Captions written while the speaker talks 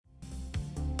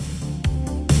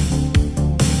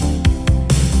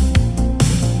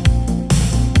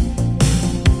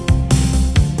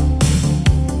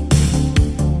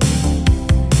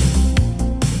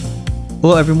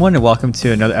Hello, everyone, and welcome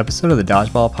to another episode of the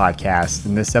Dodgeball Podcast.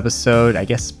 In this episode, I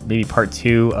guess maybe part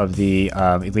 2 of the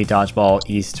Elite Dodgeball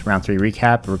East Round 3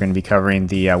 recap, we're going to be covering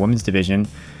the women's division.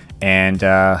 And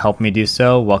helping me do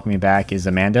so, welcome me back, is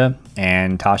Amanda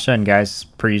and Tasha. And guys,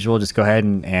 per usual, just go ahead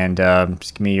and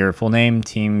just give me your full name,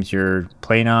 teams you're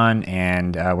playing on,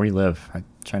 and where you live. I'm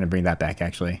trying to bring that back,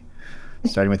 actually.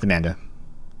 Starting with Amanda.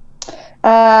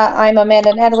 I'm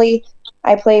Amanda Natale.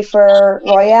 I play for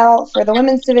Royale for the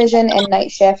women's division and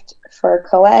night shift for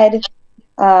co-ed.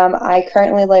 I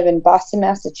currently live in Boston,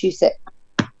 Massachusetts.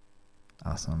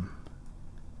 Awesome.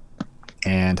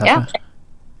 And Tasha?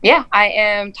 Yeah, I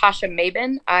am Tasha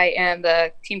Mabin. I am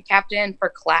the team captain for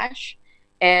Clash,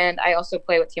 and I also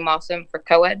play with Team Awesome for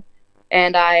co-ed.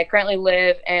 And I currently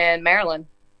live in Maryland.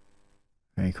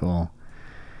 Very cool.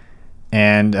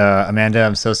 And Amanda,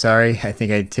 I'm so sorry. I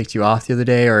think I ticked you off the other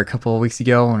day or a couple of weeks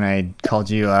ago when I called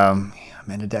you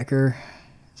Amanda Decker.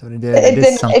 Is that what I did? I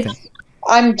did something.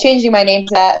 I'm changing my name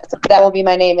to that. So that will be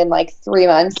my name in like 3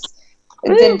 months.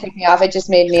 It didn't tick me off. It just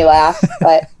made me laugh.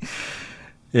 But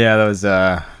yeah,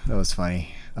 that was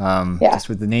funny. Just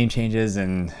with the name changes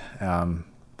and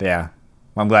yeah.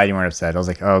 Well, I'm glad you weren't upset. I was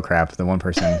like, oh crap, the one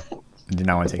person did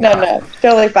not want to take it off. No,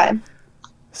 totally fine.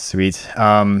 Sweet.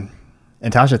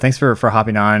 And Tasha, thanks for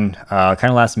hopping on kind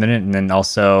of last minute, and then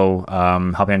also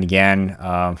hopping on again.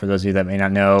 For those of you that may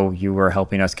not know, you were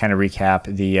helping us kind of recap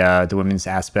the women's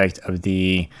aspect of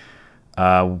the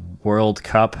World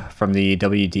Cup from the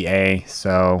WDA.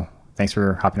 So thanks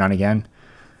for hopping on again.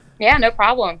 Yeah, no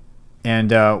problem.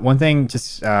 And one thing,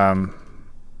 just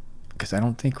because I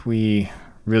don't think we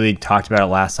really talked about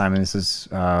it last time, and this is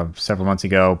several months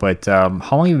ago, but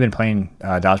how long have you been playing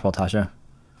dodgeball, Tasha?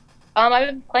 I've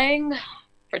been playing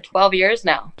for 12 years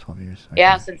now. 12 years. Okay.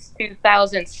 Yeah, since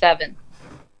 2007.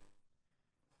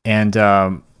 And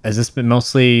has this been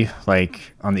mostly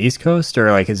like on the East Coast,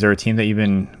 or like is there a team that you've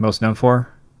been most known for?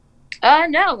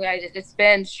 No, it's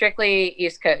been strictly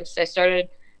East Coast. I started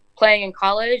playing in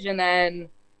college and then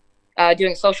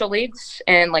doing social leagues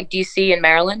in like DC and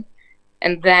Maryland.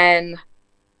 And then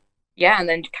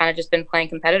kind of just been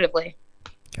playing competitively.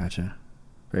 Gotcha.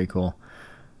 Very cool.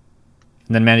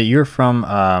 And then, Amanda, you're from,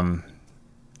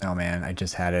 oh man, I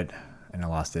just had it and I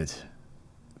lost it.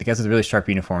 The guys with really sharp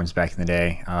uniforms back in the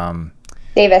day.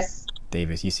 Davis,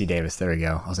 UC Davis. There we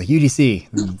go. I was like,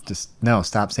 UDC. No,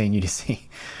 stop saying UDC.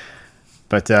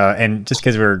 But, and just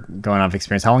because we're going off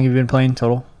experience, how long have you been playing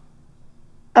total?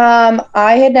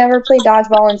 I had never played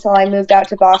dodgeball until I moved out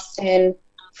to Boston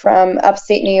from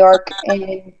upstate New York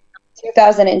in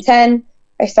 2010.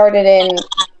 I started in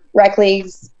rec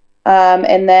leagues,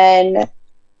 and then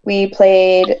we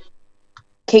played.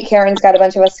 Kate Karen's got a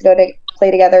bunch of us to go to play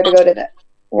together to go to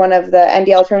one of the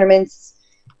NDL tournaments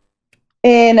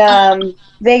in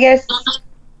Vegas.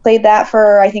 Played that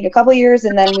for I think a couple years,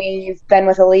 and then we've been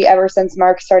with Elite ever since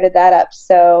Mark started that up.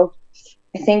 So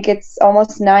I think it's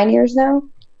almost 9 years now.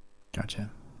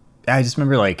 Gotcha. Yeah, I just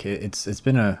remember like it's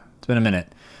been a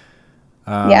minute.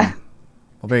 Yeah.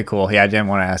 Well, very cool. Yeah, I didn't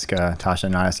want to ask Tasha,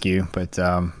 not ask you, but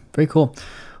very cool.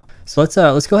 So let's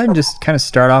go ahead and just kind of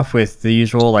start off with the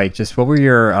usual, like, just what were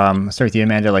your start with you,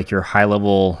 Amanda, like your high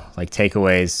level like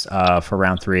takeaways for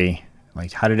round 3.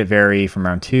 Like, how did it vary from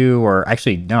round 2? Or I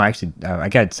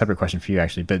got a separate question for you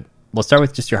actually, but we'll start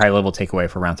with just your high level takeaway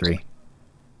for round 3.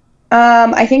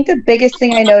 I think the biggest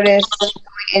thing I noticed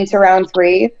going into round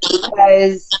 3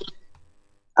 was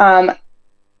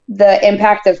the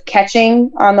impact of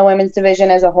catching on the women's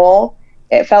division as a whole.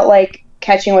 It felt like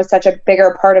catching was such a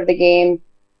bigger part of the game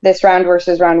this round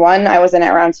versus round 1. I wasn't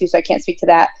at round 2, so I can't speak to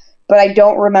that. But I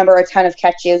don't remember a ton of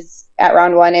catches at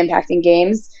round 1 impacting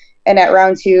games. And at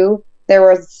round 2, there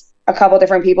was a couple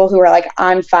different people who were like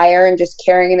on fire and just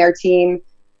carrying their team,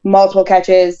 multiple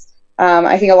catches.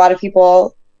 I think a lot of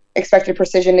people expected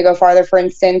Precision to go farther, for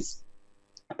instance.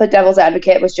 But Devil's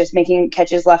Advocate was just making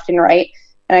catches left and right.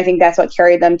 And I think that's what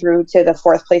carried them through to the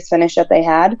 4th place finish that they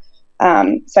had.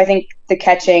 So I think the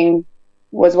catching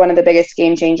was one of the biggest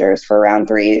game changers for round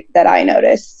 3 that I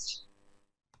noticed.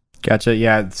 Gotcha.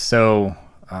 Yeah. So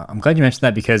I'm glad you mentioned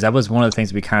that, because that was one of the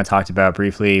things we kind of talked about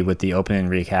briefly with the opening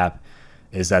recap,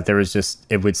 is that there was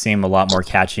it would seem a lot more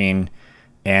catching.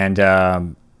 And I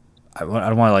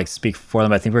don't want to like speak for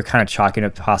them, but I think we're kind of chalking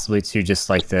it possibly to just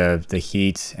like the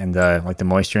heat and the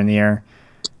moisture in the air.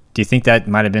 Do you think that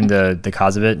might have been the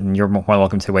cause of it? And you're more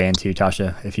welcome to weigh in too,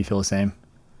 Tasha, if you feel the same.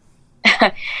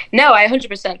 No, I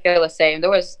 100% feel the same. There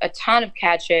was a ton of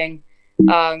catching,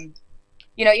 even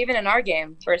in our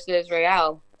game versus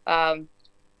Royale.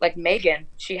 Like Megan,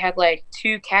 she had like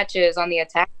 2 catches on the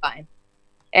attack line.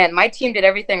 And my team did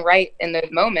everything right in those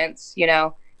moments.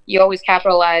 You always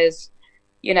capitalize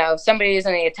if somebody is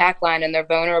in the attack line and they're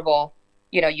vulnerable,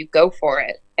 you go for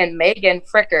it. And Megan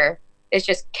Fricker is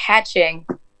just catching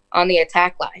on the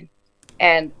attack line.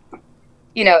 And,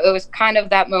 it was kind of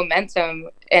that momentum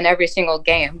in every single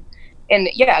game. And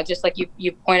yeah, just like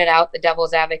you pointed out, the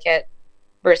devil's advocate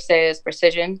versus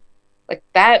precision, like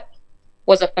that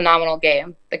was a phenomenal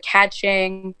game. The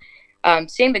catching,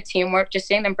 seeing the teamwork, just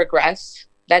seeing them progress,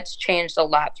 that's changed a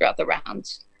lot throughout the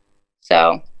rounds.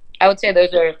 So I would say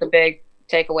those are the big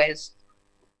takeaways.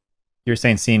 You're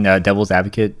saying seeing devil's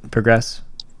advocate progress?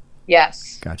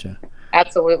 Yes. Gotcha.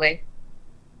 Absolutely.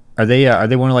 Are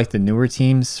they one of like the newer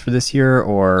teams for this year,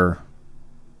 or?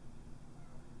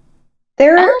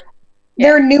 They're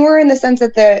newer in the sense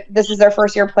that this is their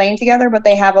first year playing together, but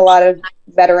they have a lot of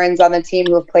veterans on the team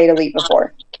who have played Elite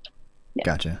before. Yeah.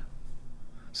 Gotcha.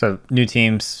 So new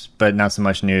teams, but not so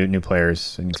much new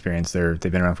players and experience. They've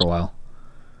been around for a while.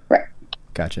 Right.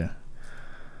 Gotcha.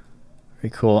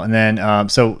 Very cool. And then,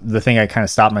 so the thing I kind of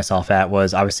stopped myself at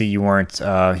was obviously you weren't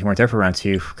there for round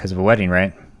 2 because of a wedding,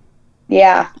 right?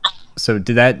 Yeah. So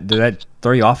did that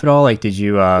throw you off at all? Like, did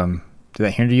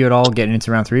that hinder you at all getting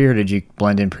into round 3, or did you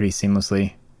blend in pretty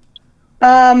seamlessly?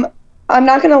 I'm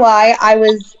not gonna lie. I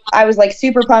was like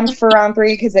super pumped for round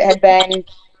 3 because it had been,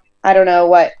 I don't know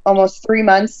what, almost 3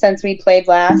 months since we played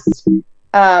last.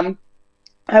 I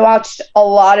watched a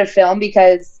lot of film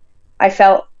because I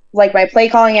felt like my play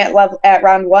calling at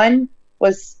round 1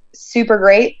 was super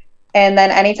great. And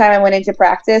then anytime I went into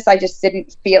practice, I just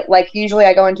didn't feel like, usually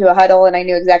I go into a huddle and I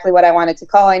knew exactly what I wanted to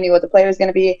call. I knew what the play was going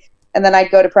to be. And then I'd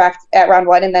go to practice at round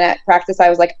 1. And then at practice, I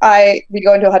was like, we'd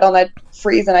go into a huddle and I'd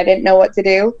freeze and I didn't know what to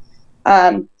do.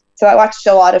 So I watched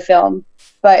a lot of film,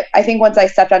 but I think once I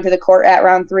stepped onto the court at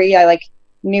round 3, I like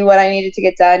knew what I needed to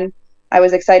get done. I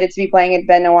was excited to be playing. It'd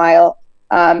been a while.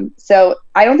 So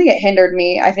I don't think it hindered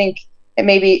me. I think it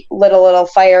maybe lit a little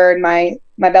fire in my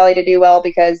belly to do well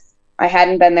because I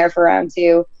hadn't been there for round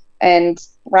 2, and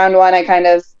round 1, I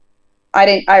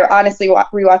honestly,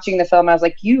 rewatching the film, I was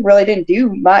like, you really didn't do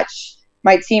much.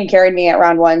 My team carried me at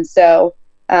round 1. So,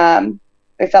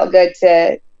 it felt good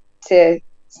to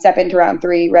step into round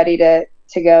 3, ready to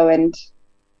go and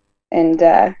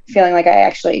feeling like I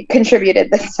actually contributed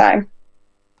this time.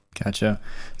 Gotcha.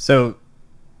 So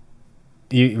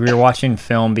you were watching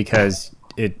film because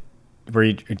you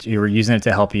were using it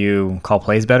to help you call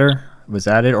plays better? Was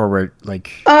that it, or were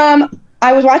like?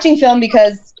 I was watching film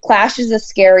because Clash is a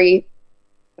scary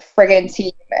friggin'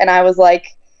 team, and I was like,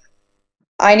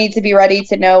 I need to be ready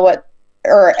to know what,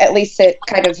 or at least to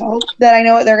kind of hope that I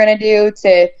know what they're gonna do,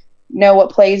 to know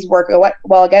what plays work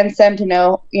well against them, to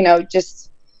know,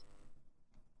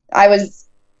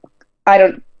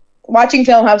 watching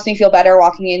film helps me feel better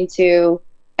walking into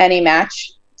any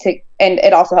match, and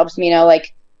it also helps me know,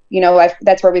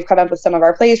 that's where we've come up with some of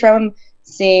our plays from,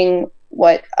 seeing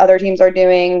what other teams are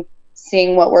doing,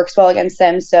 seeing what works well against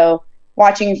them. So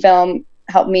watching film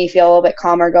helped me feel a little bit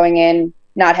calmer going in,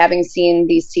 not having seen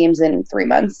these teams in 3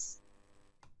 months.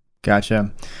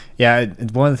 Gotcha. Yeah,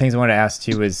 one of the things I wanted to ask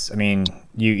too is, I mean,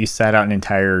 you sat out an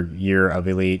entire year of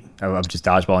Elite, of just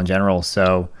dodgeball in general.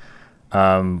 So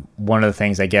one of the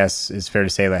things I guess is fair to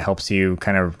say that helps you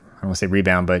kind of, I don't want to say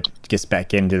rebound, but gets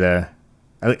back into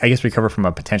I guess recover from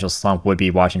a potential slump would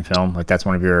be watching film. Like that's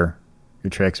one of your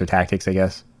tricks or tactics, I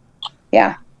guess.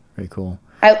 Yeah. Very cool.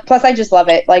 Plus I just love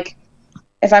it. Like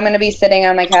if I'm going to be sitting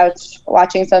on my couch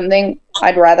watching something,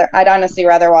 I'd honestly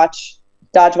rather watch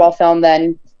dodgeball film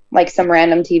than like some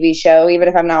random TV show, even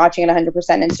if I'm not watching it 100%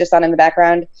 and it's just on in the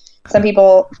background. Some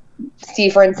people,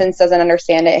 Steve, for instance, doesn't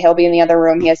understand it. He'll be in the other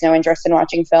room. He has no interest in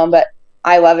watching film, but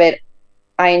I love it.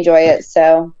 I enjoy it.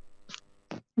 So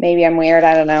maybe I'm weird.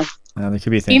 I don't know. There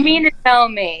could be things. You mean to tell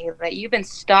me that you've been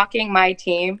stalking my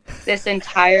team this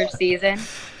entire season?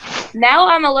 Now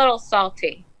I'm a little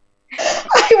salty.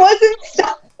 I wasn't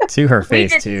stalking. To her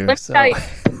face, too. Let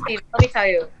me tell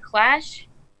you, Clash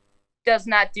does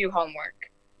not do homework.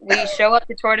 We show up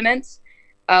to tournaments.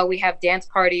 We have dance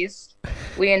parties.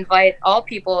 We invite all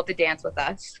people to dance with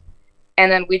us.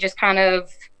 And then we just kind of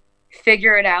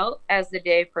figure it out as the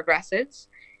day progresses.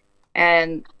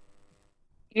 And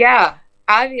yeah,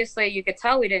 obviously you could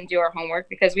tell we didn't do our homework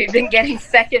because we've been getting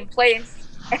second place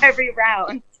every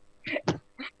round.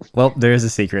 Well, there is a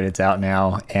secret. It's out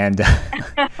now. And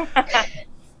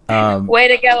way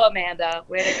to go, Amanda.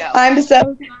 Way to go. I'm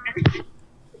so...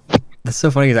 That's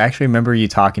so funny because I actually remember you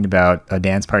talking about a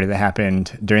dance party that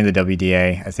happened during the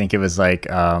WDA. I think it was like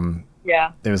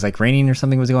yeah, it was like raining or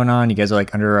something was going on. You guys were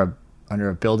like under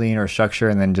a building or a structure,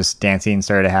 and then just dancing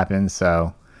started to happen.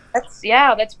 So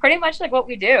that's pretty much like what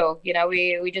we do.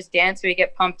 We just dance, we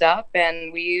get pumped up,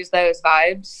 and we use those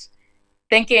vibes,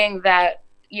 thinking that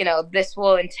this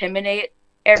will intimidate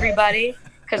everybody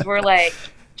because we're like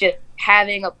just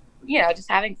having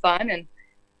fun and,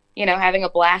 having a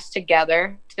blast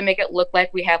together to make it look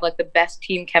like we have like the best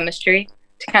team chemistry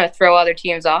to kind of throw other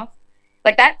teams off.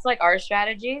 Like that's like our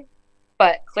strategy,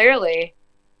 but clearly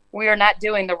we are not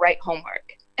doing the right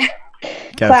homework.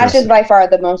 Clash is by far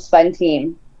the most fun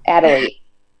team at Elite,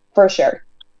 for sure.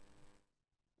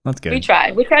 That's good. We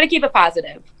try to keep it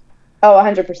positive. Oh,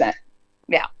 100%.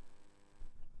 Yeah.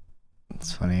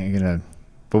 It's funny.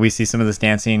 Will we see some of this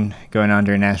dancing going on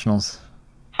during nationals?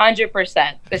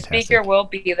 100%. The speaker will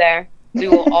be there. We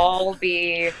will all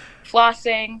be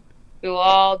flossing. We will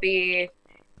all be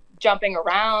jumping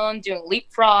around, doing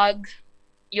leapfrog.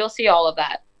 You'll see all of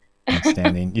that.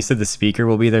 Outstanding. You said the speaker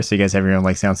will be there, so you guys have your own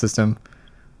like sound system?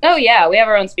 Oh yeah, we have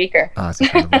our own speaker. Oh, that's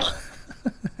incredible.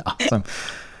 Awesome.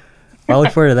 Well, I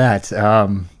look forward to that.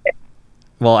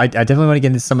 Well, I definitely want to get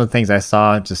into some of the things I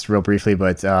saw just real briefly,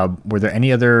 but were there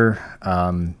any other,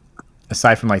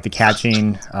 aside from like the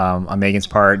catching on Megan's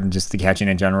part and just the catching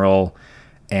in general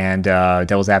and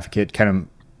Devil's Advocate kind of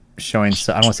showing,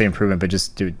 I don't want to say improvement, but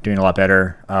just doing a lot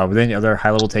better. Were there any other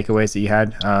high-level takeaways that you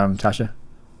had, Tasha?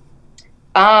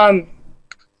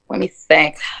 Let me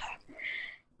think.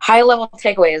 High-level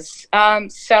takeaways.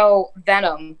 So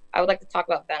Venom. I would like to talk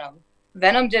about Venom.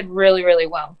 Venom did really, really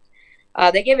well.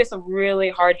 They gave us a really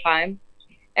hard time.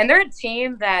 And they're a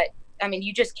team that,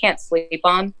 you just can't sleep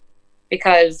on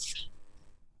because,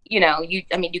 you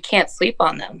can't sleep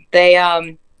on them. They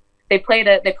played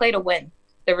to win.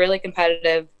 They're really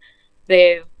competitive.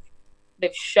 They've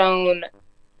shown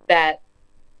that,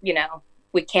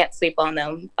 we can't sleep on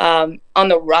them. On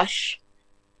the rush,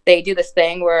 they do this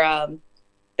thing where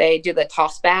they do the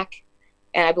toss back.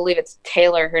 And I believe it's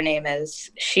Taylor, her name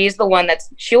is. She's the one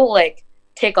she'll like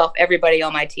take off everybody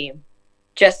on my team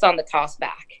just on the toss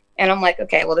back. And I'm like,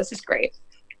 okay, well, this is great.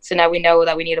 So now we know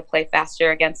that we need to play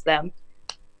faster against them.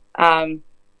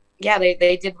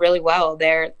 They did really well.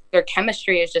 Their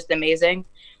chemistry is just amazing.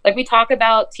 Like we talk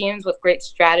about teams with great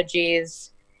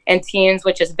strategies and teams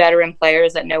with just veteran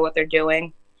players that know what they're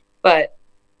doing. But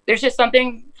there's just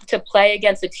something to play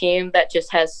against a team that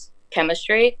just has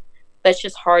chemistry that's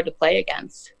just hard to play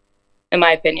against, in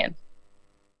my opinion.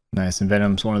 Nice. And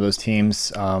Venom's one of those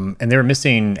teams. And they were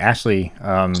missing Ashley,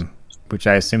 which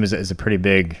I assume is a pretty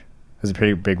big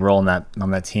role on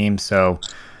that team. So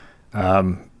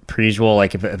per usual,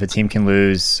 like if a team can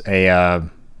lose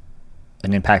an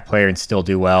impact player and still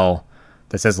do well,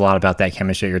 that says a lot about that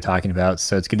chemistry you're talking about.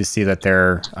 So it's good to see that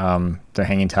they're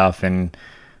hanging tough, and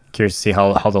curious to see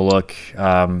how they'll look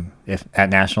if at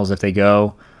nationals if they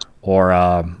go, or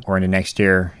into next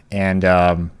year. And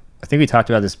I think we talked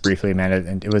about this briefly, Amanda,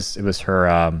 and it was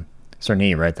her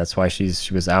knee, right? That's why she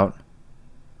was out.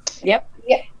 Yep.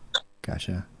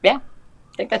 Gotcha. Yeah,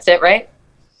 I think that's it, right?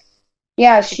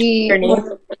 Yeah, she hurt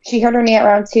her knee at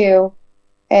round 2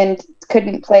 and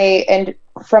couldn't play. And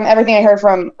from everything I heard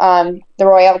from the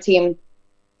Royale team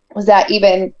was that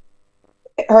even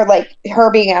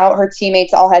her being out, her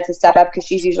teammates all had to step up because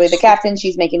she's usually the captain.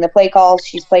 She's making the play calls.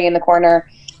 She's playing in the corner,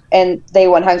 and they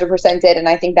 100% did. And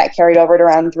I think that carried over to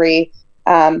round 3.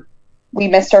 We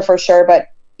missed her for sure, but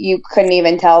you couldn't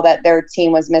even tell that their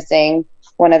team was missing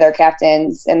one of their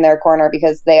captains in their corner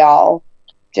because they all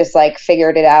just like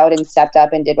figured it out and stepped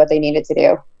up and did what they needed to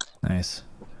do. Nice.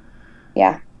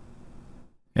 Yeah.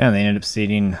 Yeah, they ended up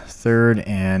seeding 3rd,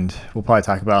 and we'll probably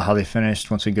talk about how they finished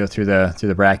once we go through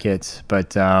the bracket.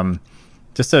 But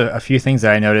just a few things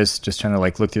that I noticed just trying to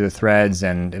like look through the threads,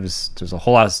 and there's a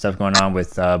whole lot of stuff going on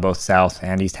with both South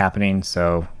and East happening.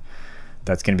 So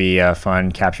that's going to be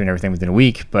fun capturing everything within a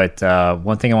week. But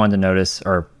one thing I wanted to notice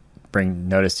or bring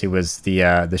notice to was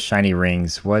the shiny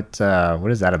rings. What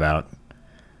is that about?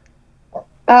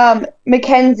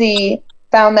 Mackenzie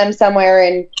found them somewhere,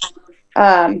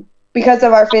 and because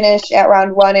of our finish at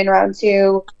round 1 and round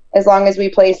 2, as long as we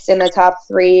placed in the top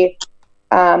 3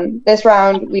 this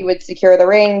round, we would secure the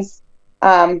rings.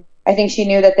 I think she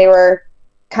knew that they were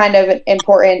kind of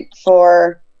important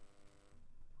for,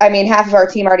 half of our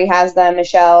team already has them.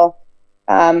 Michelle,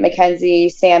 Mackenzie,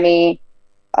 Sammy,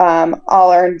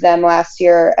 all earned them last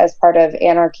year as part of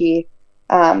Anarchy.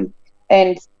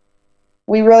 And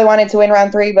we really wanted to win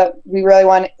round 3, but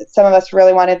some of us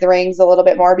really wanted the rings a little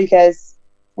bit more because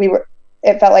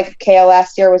it felt like KO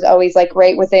last year was always like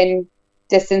right within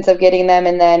distance of getting them,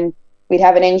 and then we'd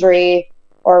have an injury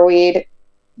or we'd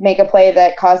make a play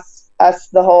that costs us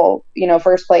the whole,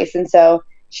 first place. And so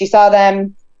she saw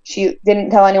them. She didn't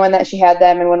tell anyone that she had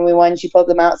them, and when we won, she pulled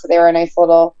them out. So they were a nice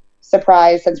little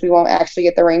surprise since we won't actually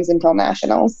get the rings until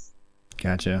nationals.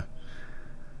 Gotcha.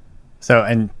 So,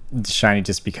 and shiny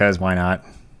just because, why not?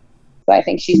 So I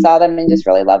think she saw them and just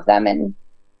really loved them, and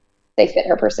they fit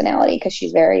her personality because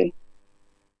she's very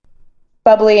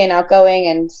bubbly and outgoing,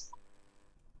 and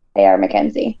they are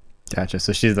Mackenzie. Gotcha.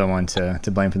 So she's the one to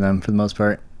blame for them for the most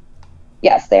part.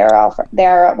 Yes, they are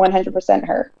 100%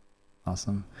 her.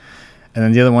 Awesome. And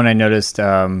then the other one I noticed,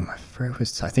 I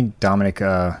think Dominic.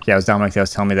 It was Dominic that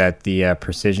was telling me that the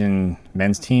precision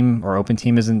men's team or open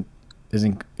team isn't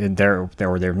there,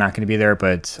 or they're not going to be there.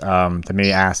 But to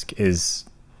maybe ask, is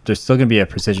there's still going to be a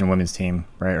precision women's team,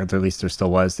 right? Or at least there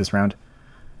still was this round.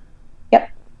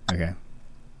 Yep. Okay.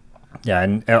 Yeah,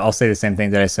 and I'll say the same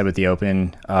thing that I said with the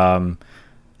open.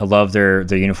 I love their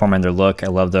uniform and their look. I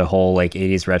love the whole like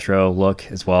 80s retro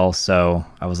look as well. So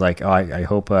I was like, I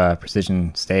hope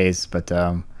precision stays. But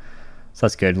so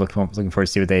that's good. Looking forward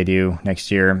to see what they do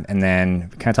next year. And then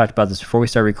we kind of talked about this before we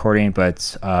started recording,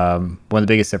 but one of the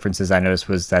biggest differences I noticed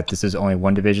was that this is only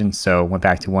one division. So went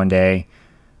back to one day,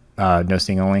 no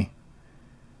sting only.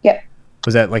 Yep.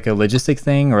 Was that like a logistic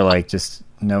thing or like just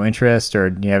no interest,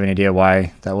 or do you have any idea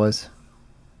why that was?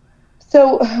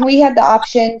 So we had the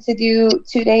option to do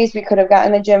 2 days. We could have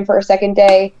gotten the gym for a second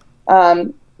day.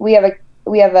 We have a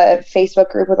Facebook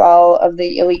group with all of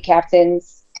the Elite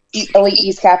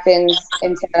East captains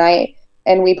and Tim and I,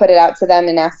 and we put it out to them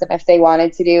and asked them if they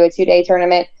wanted to do a 2-day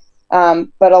tournament.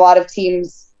 But a lot of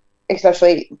teams,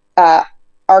 especially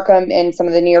Arkham and some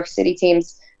of the New York City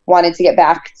teams, wanted to get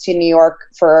back to New York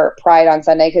for Pride on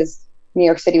Sunday because New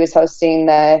York City was hosting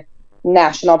the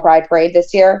National Pride Parade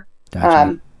this year.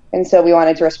 Gotcha. And so we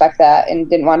wanted to respect that and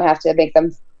didn't want to have to make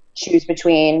them choose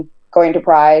between going to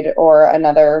Pride or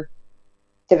another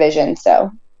division.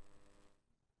 So.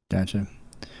 Gotcha.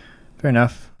 Fair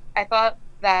enough. I thought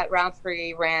that round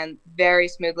 3 ran very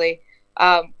smoothly.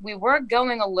 We were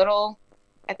going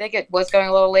I think it was going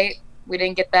a little late. We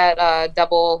didn't get that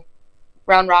double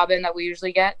round robin that we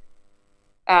usually get.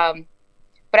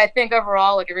 But I think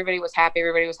overall, like, everybody was happy.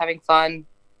 Everybody was having fun.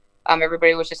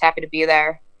 Everybody was just happy to be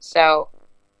there. So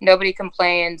nobody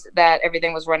complained that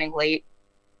everything was running late.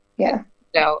 Yeah.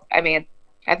 So, I mean,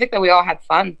 I think that we all had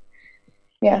fun.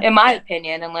 Yeah. In my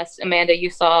opinion, unless, Amanda,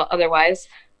 you saw otherwise.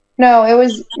 No, it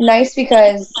was nice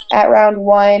because at round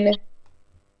 1,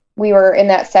 we were in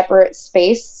that separate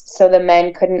space, so the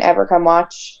men couldn't ever come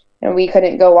watch, and we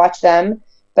couldn't go watch them.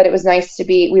 But it was nice to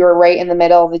we were right in the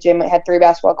middle. The gym had 3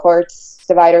 basketball courts,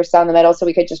 dividers down the middle, so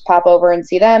we could just pop over and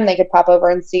see them. They could pop over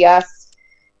and see us.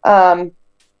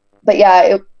 But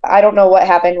yeah, I don't know what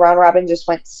happened. Round robin just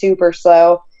went super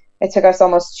slow. It took us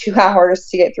almost 2 hours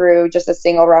to get through just a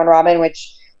single round robin,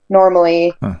 which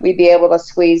normally we'd be able to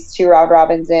squeeze 2 round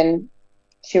robins in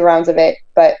 2 rounds of it.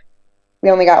 But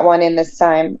we only got 1 in this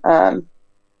time,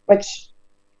 which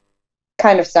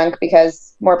kind of stunk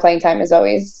because more playing time is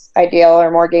always ideal, or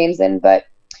more games in, but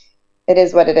it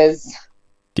is what it is.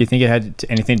 Do you think it had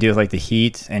anything to do with like the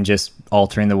heat and just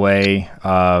altering the way,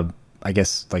 I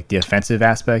guess, like the offensive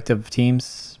aspect of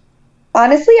teams?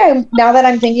 Honestly, now that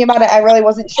I'm thinking about it, I really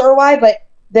wasn't sure why, but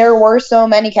there were so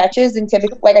many catches, and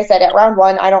typically, like I said, at round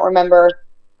 1, I don't remember.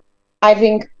 I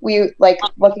think we, like,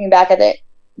 looking back at it,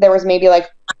 there was maybe like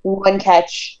 1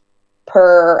 catch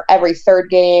per every 3rd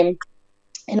game.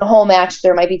 In a whole match,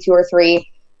 there might be 2 or 3,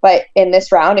 but in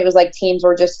this round, it was like teams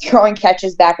were just throwing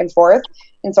catches back and forth,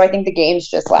 and so I think the games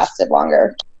just lasted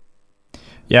longer.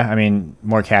 Yeah, I mean,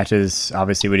 more catches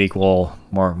obviously would equal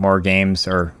more games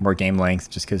or more game length,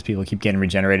 just because people keep getting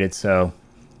regenerated. So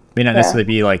it may not necessarily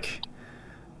be like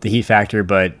the heat factor,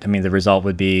 but I mean, the result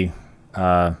would be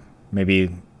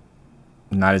maybe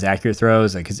not as accurate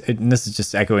throws. Like, and this is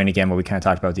just echoing again what we kind of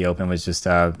talked about with the open, was just,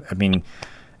 I mean,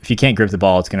 if you can't grip the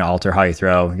ball, it's going to alter how you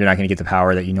throw. You're not going to get the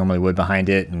power that you normally would behind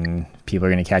it, and people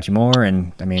are going to catch you more.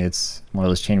 And I mean, it's one of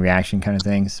those chain reaction kind of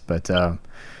things. But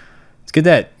it's good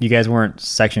that you guys weren't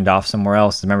sectioned off somewhere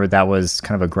else. Remember, that was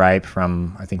kind of a gripe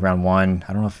from, I think, round 1.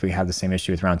 I don't know if we had the same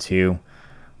issue with round 2,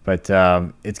 but it's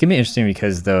going to be interesting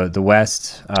because the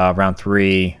West, round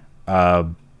 3,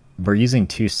 we're using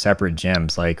 2 separate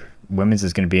gyms. Like, women's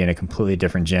is going to be in a completely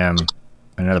different gym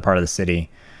in another part of the city.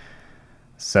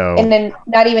 So, and then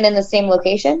not even in the same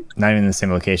location? Not even in the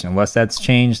same location. Unless that's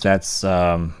changed, that's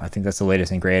I think that's the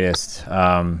latest and greatest. So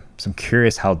I'm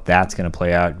curious how that's going to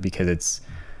play out, because it's,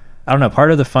 I don't know, part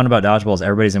of the fun about dodgeball is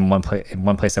everybody's in one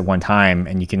place at one time,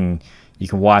 and you can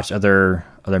watch other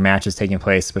matches taking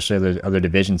place, especially other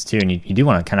divisions too, and you do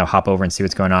want to kind of hop over and see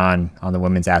what's going on the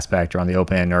women's aspect or on the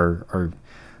open or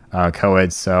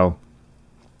co-eds. So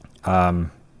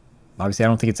obviously I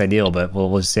don't think it's ideal, but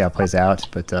we'll just see how it plays out.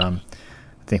 But I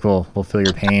think we'll feel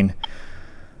your pain.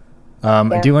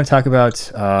 I do want to talk about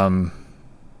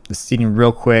the seeding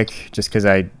real quick, just because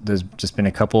there's just been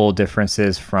a couple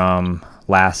differences from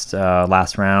last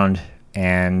round,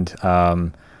 and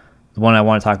the one I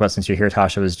want to talk about since you're here,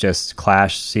 Tasha, was just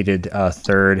Clash seeded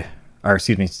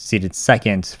seeded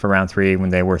second for round 3 when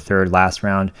they were third last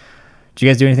round. Did you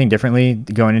guys do anything differently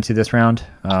going into this round?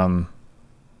 Well,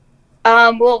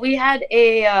 we had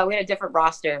a different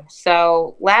roster.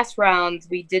 So last round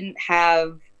we didn't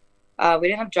have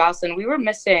Jocelyn. We were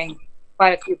missing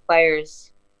quite a few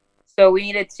players, so we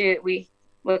needed to.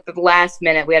 At the last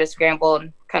minute, we had to scramble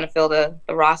and kind of fill the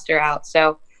roster out.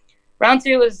 So round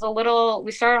 2 was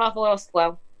we started off a little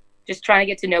slow, just trying to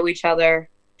get to know each other,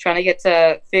 trying to get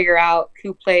to figure out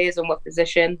who plays and what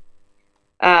position.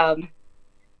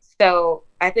 So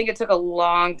I think it took a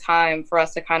long time for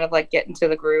us to kind of like get into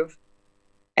the groove.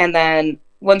 And then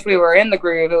once we were in the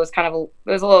groove, it was a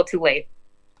little too late.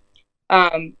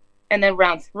 And then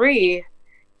round 3,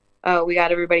 we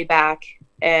got everybody back,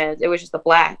 and it was just a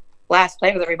blast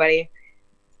playing with everybody.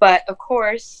 But of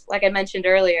course, like I mentioned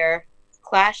earlier,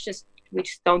 Clash we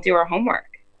just don't do our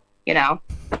homework. You know,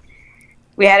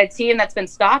 we had a team that's been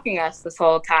stalking us this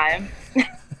whole time.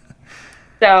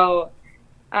 So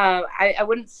I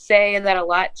wouldn't say that a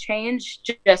lot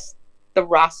changed. Just the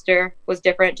roster was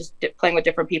different, just playing with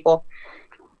different people.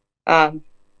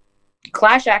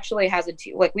 Clash actually has a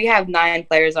team. Like, we have 9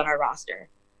 players on our roster,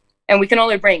 and we can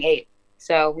only bring 8.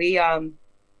 So we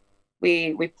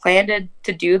planned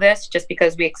to do this just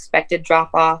because we expected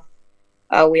drop off.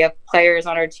 We have players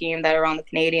on our team that are on the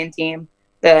Canadian team,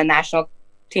 the national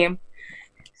team.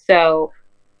 So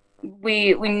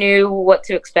we knew what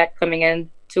to expect coming in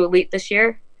to Elite this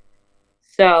year.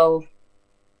 So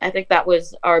I think that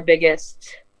was our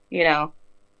biggest,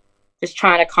 just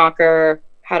trying to conquer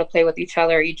how to play with each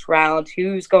other each round,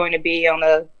 who's going to be on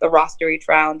the roster each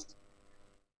round.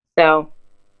 So,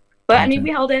 but I mean, we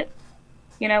held it.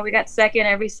 We got second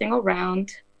every single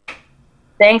round.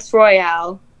 Thanks,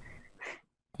 Royale.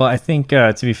 Well, I think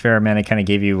to be fair, Amanda kind of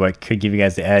gave you what could give you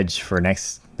guys the edge for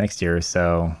next year.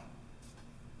 So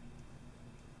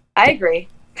I agree.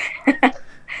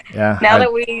 Yeah. Now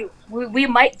that we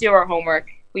might do our homework,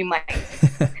 we might.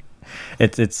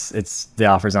 it's the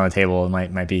offers on the table. It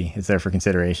might be. It's there for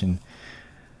consideration.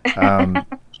 So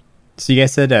you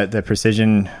guys said the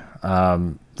precision.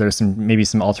 There's maybe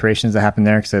some alterations that happened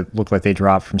there because it looked like they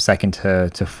dropped from second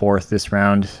to fourth this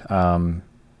round.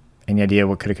 Any idea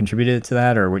what could have contributed to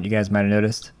that, or what you guys might have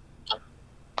noticed?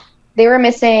 They were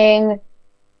missing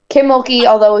Kim Mulkey,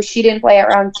 although she didn't play at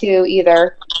round 2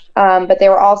 either. But they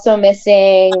were also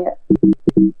missing,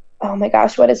 oh my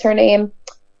gosh, what is her name?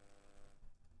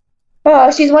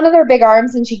 Oh, she's one of their big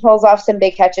arms, and she pulls off some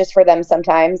big catches for them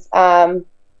sometimes.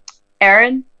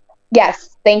 Erin?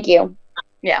 Yes, thank you.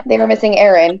 Yeah. They were missing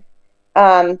Erin.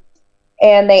 And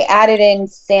they added in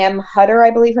Sam Hutter,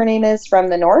 I believe her name is, from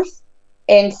the north.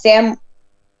 And Sam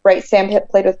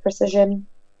played with precision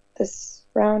this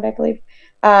round, I believe.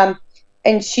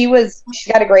 And she's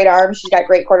got a great arm. She's got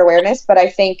great court awareness. But I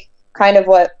think kind of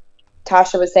what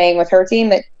Tasha was saying with her team,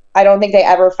 that I don't think they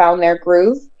ever found their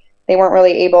groove. They weren't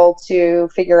really able to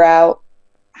figure out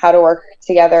how to work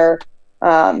together,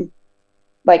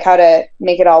 like how to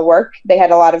make it all work. They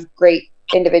had a lot of great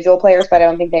individual players, but I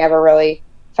don't think they ever really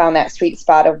found that sweet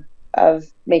spot of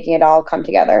making it all come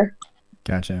together.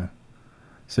 Gotcha.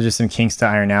 So just some kinks to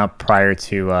iron out prior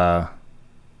to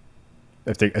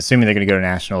if they're assuming they're going to go to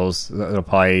nationals. It'll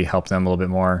probably help them a little bit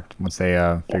more once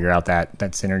they figure out that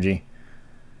synergy.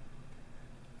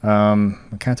 We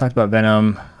kind of talked about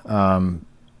Venom.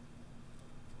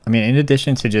 I mean, in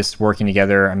addition to just working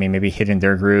together, I mean, maybe hitting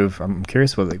their groove, I'm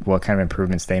curious what kind of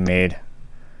improvements they made.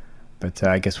 But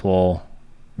I guess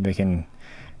they can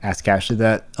ask Ashley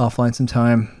that offline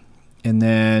sometime. And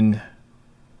then,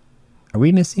 are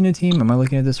we missing a team? Am I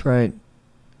looking at this right?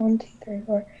 1, 2, 3,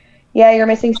 4. Yeah, you're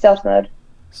missing stealth mode.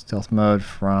 Stealth mode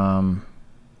from...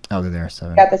 Oh, they're there.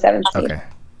 7. Got the 7th seed. Okay,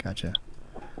 gotcha.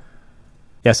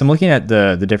 Yeah, so I'm looking at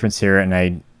the difference here, and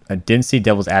I didn't see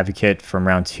Devil's Advocate from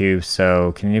round 2,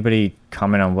 so can anybody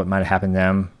comment on what might have happened to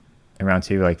them in round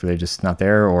 2? Like, were they just not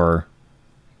there, or...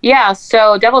 Yeah,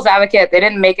 so Devil's Advocate, they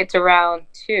didn't make it to round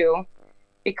 2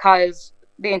 because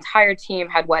the entire team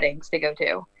had weddings to go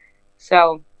to.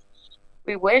 So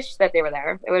we wish that they were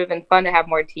there. It would have been fun to have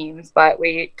more teams, but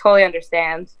we totally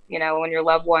understand, when your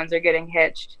loved ones are getting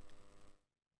hitched.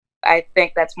 I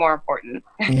think that's more important.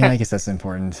 Yeah, I guess that's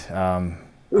important.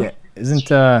 Yeah,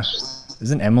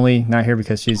 isn't Emily not here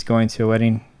because she's going to a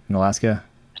wedding in Alaska?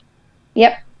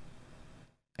 Yep.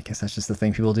 I guess that's just the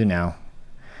thing people do now.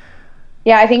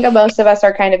 Yeah, I think most of us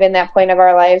are kind of in that point of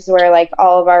our lives where, like,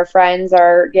 all of our friends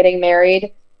are getting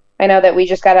married. I know that we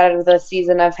just got out of the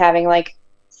season of having like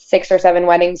 6 or 7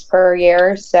 weddings per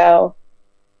year. So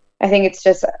I think it's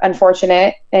just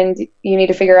unfortunate, and you need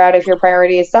to figure out if your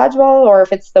priority is dodgeball or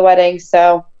if it's the wedding.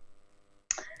 So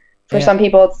for some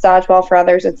people it's dodgeball, for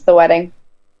others it's the wedding.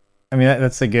 I mean,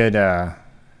 that's a good, I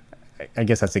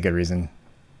guess that's a good reason.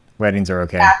 Weddings are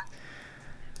okay. Yeah.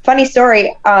 Funny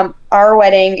story. Our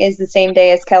wedding is the same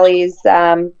day as Kelly's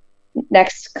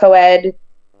next co-ed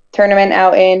tournament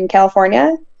out in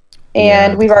California.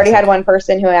 And we've already had one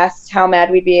person who asked how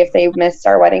mad we'd be if they missed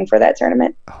our wedding for that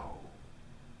tournament. Oh.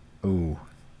 Ooh.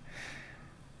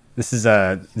 This is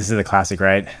the classic,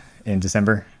 right? In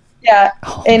December? Yeah.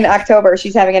 In October.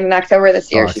 She's having it in October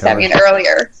this year. She's having it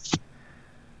earlier.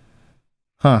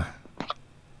 Huh.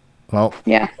 Well.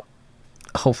 Yeah.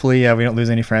 Hopefully we don't lose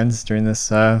any friends during this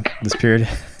period.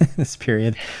 This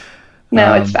period.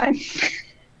 No, it's fine.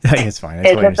 It's fine.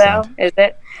 Is it though? Is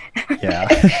it? Yeah.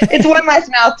 It's one less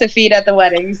mouth to feed at the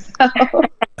weddings. So.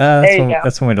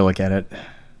 That's one way to look at it.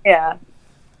 Yeah.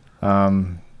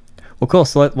 Well, cool.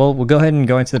 So we'll go ahead and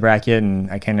go into the bracket,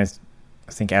 and I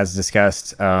think as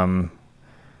discussed,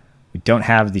 we don't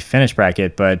have the finished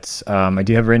bracket, but I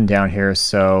do have written down here.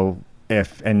 So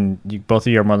both of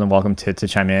you are more than welcome to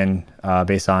chime in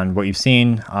based on what you've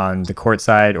seen on the court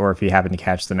side, or if you happen to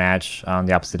catch the match on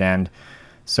the opposite end.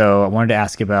 So I wanted to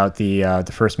ask about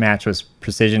the first match was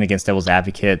Precision against Devil's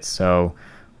Advocate. So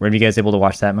were you guys able to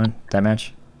watch that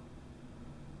match?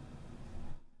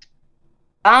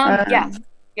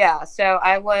 Yeah. So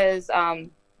I was the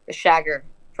shagger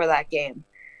for that game,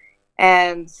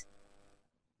 and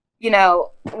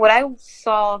what I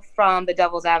saw from the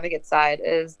Devil's Advocate side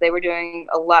is they were doing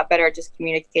a lot better at just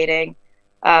communicating.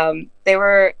 They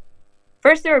were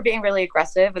being really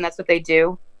aggressive, and that's what they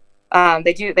do.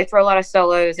 They throw a lot of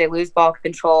solos, they lose ball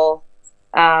control.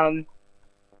 And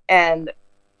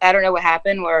I don't know what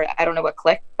happened, or I don't know what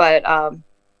clicked, but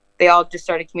they all just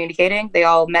started communicating. They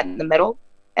all met in the middle,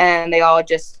 and they all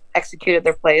just executed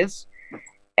their plays.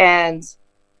 And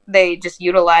they just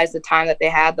utilized the time that they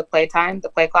had, the play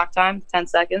clock time, 10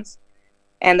 seconds.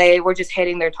 And they were just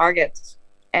hitting their targets.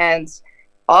 And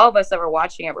all of us that were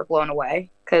watching it were blown away,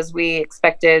 because we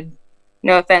expected,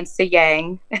 no offense to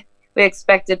Yang, we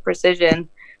expected Precision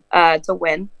to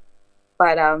win.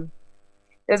 But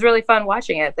it was really fun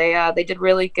watching it. They did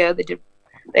really good.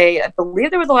 I believe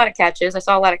there was a lot of catches. I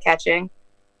saw a lot of catching.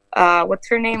 What's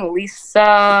her name?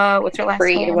 Lisa. What's her last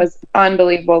name? It was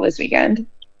unbelievable this weekend.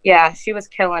 Yeah, she was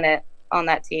killing it on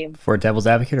that team. For Devil's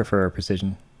Advocate or for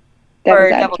Precision?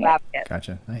 Devil's Advocate.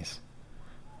 Gotcha. Nice.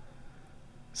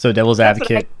 So Devil's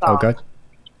Advocate. Oh, good.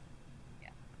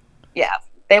 Yeah,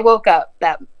 they woke up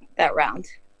that round.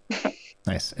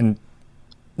 Nice. And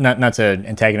not to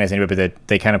antagonize anybody, but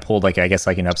they kind of pulled like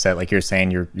an upset, like you're saying.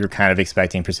 You're kind of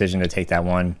expecting Precision to take that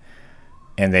one,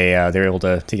 and they're able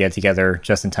to get together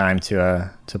just in time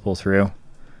to pull through.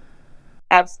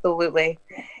 Absolutely.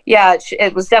 Yeah,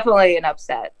 it was definitely an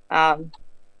upset. I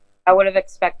would have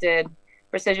expected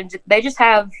Precision. They just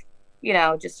have,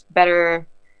 just better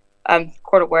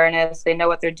court awareness. They know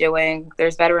what they're doing.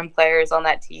 There's veteran players on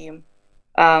that team.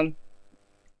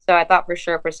 So I thought for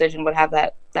sure Precision would have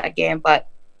that game, but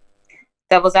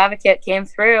Devil's Advocate came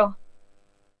through.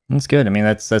 That's good. I mean,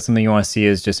 that's something you want to see,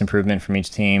 is just improvement from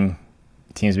each team.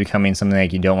 Teams becoming something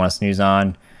like you don't want to snooze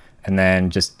on. And then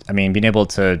being able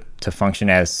to function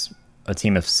as a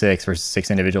team of 6 versus 6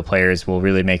 individual players will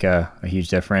really make a huge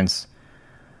difference.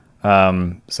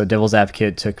 So Devil's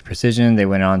Advocate took Precision. They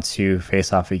went on to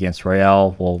face off against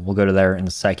Royale. We'll go to there in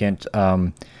a second.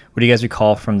 What do you guys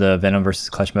recall from the Venom versus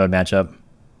Clutch Mode matchup?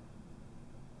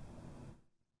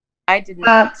 I did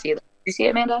not see that. Did you see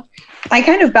it, Amanda? I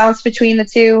kind of bounced between the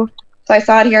two, so I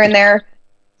saw it here and there.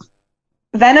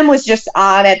 Venom was just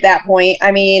on at that point.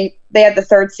 I mean, they had the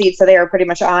 3rd seed, so they were pretty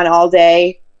much on all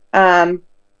day.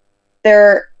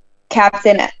 Their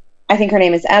captain, I think her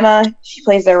name is Emma, she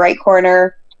plays their right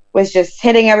corner, was just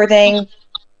hitting everything.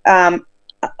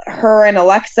 Her and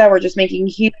Alexa were just making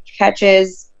huge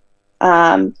catches.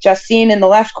 Justine in the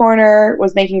left corner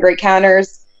was making great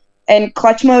counters. And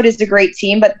Clutch Mode is a great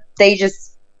team, but they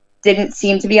just didn't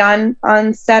seem to be on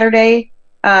Saturday.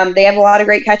 They have a lot of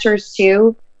great catchers,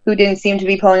 too, who didn't seem to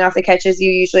be pulling off the catches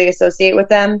you usually associate with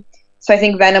them. So I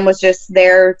think Venom was just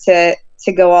there to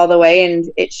go all the way,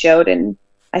 and it showed. And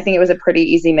I think it was a pretty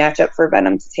easy matchup for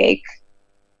Venom to take.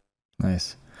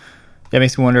 Nice. Yeah, it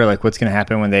makes me wonder, what's going to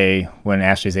happen when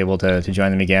Ashley's able to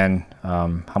join them again.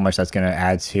 How much that's going to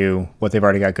add to what they've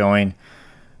already got going.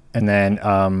 And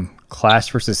then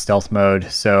Clash versus Stealth Mode.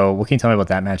 So what can you tell me about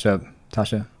that matchup,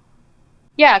 Tasha?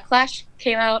 Yeah, Clash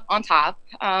came out on top.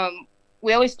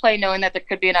 We always play knowing that there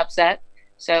could be an upset.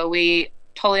 So we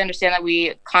totally understand that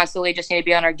we constantly just need to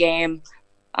be on our game,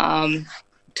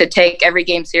 to take every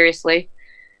game seriously.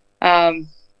 They're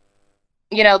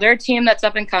a team that's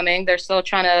up and coming. They're still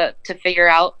trying to figure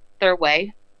out their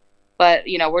way. But,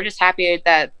 we're just happy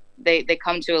that they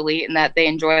come to Elite and that they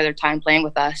enjoy their time playing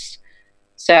with us.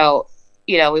 So,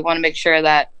 we want to make sure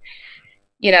that,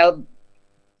 we're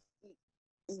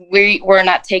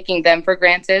not taking them for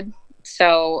granted.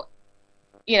 So,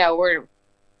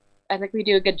 I think we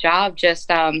do a good job just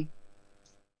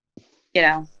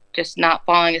not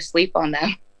falling asleep on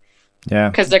them. Yeah.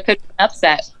 Because there could be an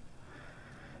upset.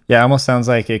 Yeah, it almost sounds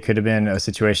like it could have been a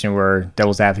situation where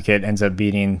Devil's Advocate ends up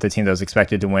beating the team that was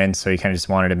expected to win. So you kind of just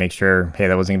wanted to make sure, hey,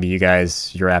 that wasn't going to be you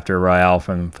guys. You're after Royale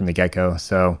from the get-go.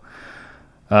 So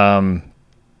how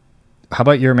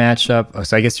about your matchup?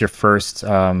 So I guess your first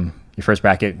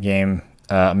bracket game,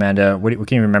 Amanda, what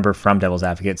can you remember from Devil's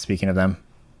Advocate, speaking of them?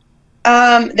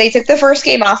 They took the first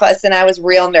game off us, and I was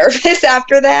real nervous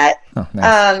after that. Oh,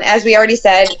 nice. As we already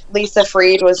said, Lisa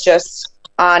Freed was just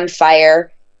on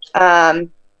fire. It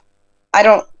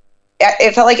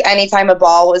felt like any time a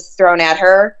ball was thrown at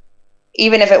her,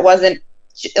 even if it wasn't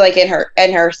like in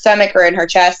her stomach or in her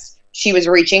chest, she was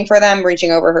reaching for them,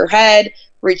 reaching over her head,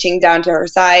 reaching down to her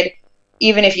side.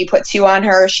 Even if you put two on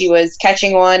her, she was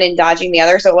catching one and dodging the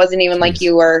other. So it wasn't even like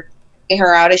you were taking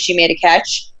her out as she made a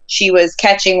catch. She was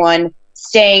catching one,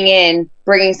 staying in,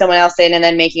 bringing someone else in, and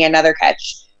then making another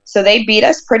catch. So they beat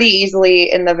us pretty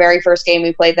easily in the very first game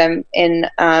we played them in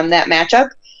that matchup,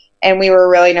 and we were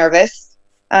really nervous.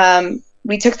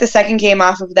 We took the second game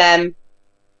off of them,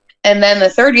 and then the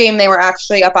third game they were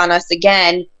actually up on us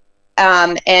again,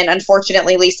 and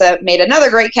unfortunately Lisa made another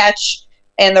great catch,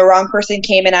 and the wrong person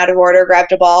came in out of order,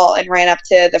 grabbed a ball, and ran up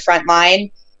to the front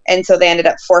line, and so they ended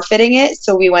up forfeiting it,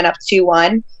 so we went up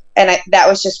 2-1, and that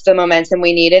was just the momentum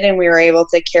we needed, and we were able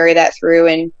to carry that through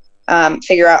and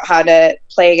figure out how to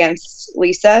play against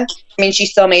Lisa. I mean, she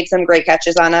still made some great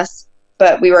catches on us,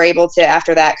 but we were able to,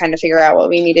 after that, kind of figure out what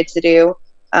we needed to do.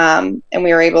 And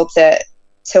we were able to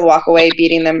walk away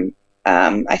beating them,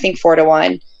 I think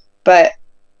 4-1. But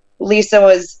Lisa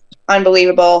was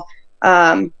unbelievable.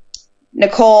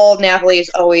 Nicole Napoli is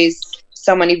always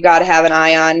someone you've got to have an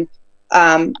eye on.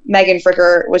 Megan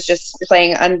Fricker was just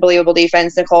playing unbelievable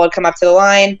defense. Nicole would come up to the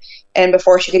line, and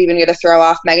before she could even get a throw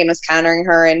off, Megan was countering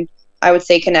her, and I would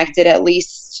say connected at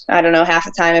least, I don't know, half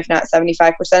the time, if not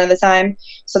 75% of the time.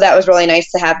 So that was really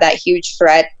nice to have that huge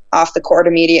threat off the court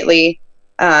immediately.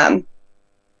 Give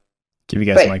you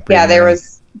guys some, like, yeah,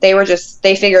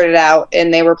 they figured it out,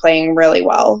 and they were playing really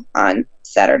well on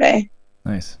Saturday.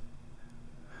 Nice.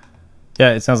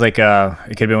 Yeah, it sounds like it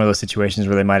could have been one of those situations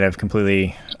where they might have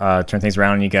completely turned things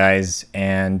around on you guys.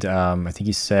 And I think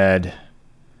you said,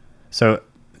 so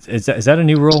is that a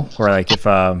new rule where, like, if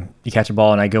you catch a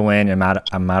ball and I go in and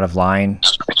I'm out of line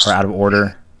or out of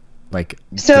order, like,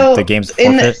 so the game's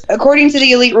forfeit? According to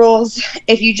the Elite rules,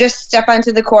 if you just step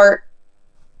onto the court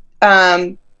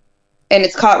and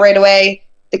it's caught right away,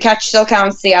 the catch still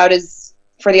counts. The out is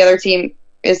for the other team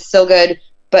is still good,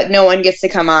 but no one gets to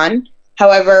come on.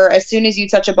 However, as soon as you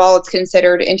touch a ball, it's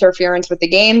considered interference with the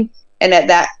game, and at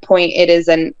that point, it is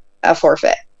a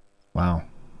forfeit. Wow.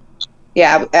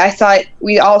 Yeah, I saw it.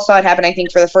 We all saw it happen, I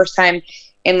think, for the first time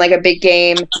in, like, a big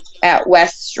game at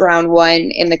West Round 1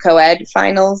 in the co-ed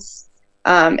finals.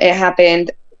 It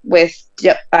happened with,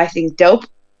 I think, Dope.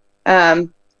 And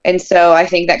so I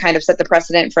think that kind of set the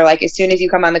precedent for, like, as soon as you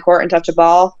come on the court and touch a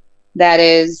ball, that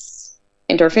is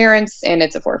interference, and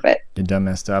it's a forfeit. You're done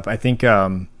messed up. I think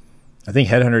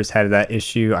Headhunters had that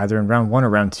issue either in round 1 or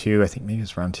round 2. I think maybe it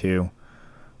was round 2,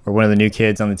 where one of the new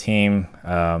kids on the team,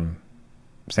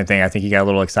 same thing. I think he got a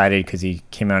little excited because he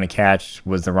came out on a catch,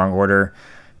 was the wrong order,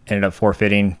 ended up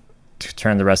forfeiting to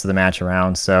turn the rest of the match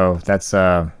around. So that's,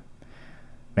 man,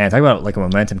 talk about, like, a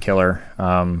momentum killer.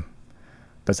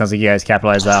 But it sounds like you guys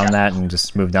capitalized on that and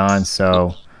just moved on.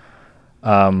 So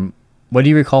what do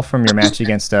you recall from your match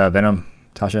against Venom,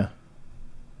 Tasha?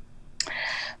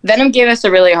 Venom gave us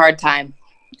a really hard time.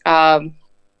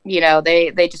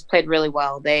 They just played really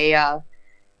well. They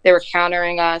were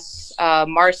countering us.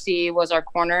 Marcy was our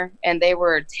corner, and they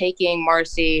were taking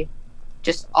Marcy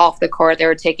just off the court. They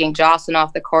were taking Jocelyn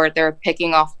off the court. They were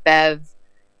picking off Bev.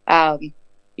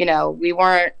 We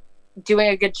weren't doing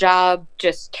a good job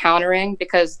just countering,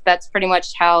 because that's pretty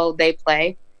much how they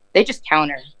play. They just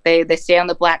counter. They stay on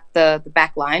the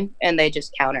back line, and they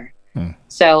just counter.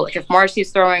 So if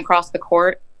Marcy's throwing across the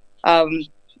court,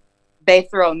 they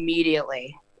throw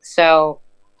immediately. So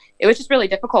it was just really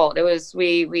difficult. It was,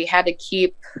 we had to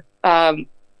keep going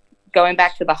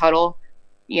back to the huddle,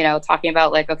 talking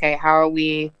about, like, okay, how are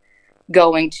we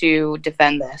going to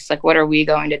defend this? Like, what are we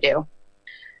going to do?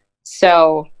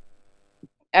 So,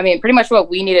 I mean, pretty much what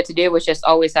we needed to do was just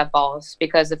always have balls,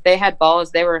 because if they had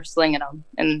balls, they were slinging them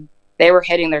and they were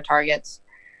hitting their targets.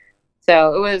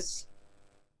 So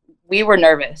we were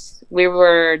nervous. We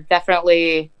were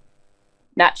definitely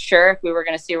not sure if we were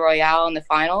going to see Royale in the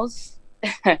finals.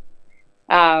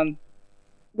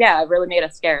 Yeah, it really made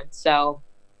us scared. So,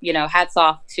 hats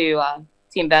off to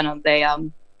Team Venom. They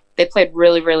played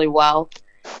really, really well.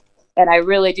 And I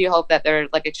really do hope that they're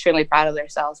like extremely proud of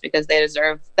themselves, because they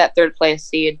deserve that third place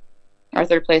seed or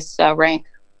third place rank.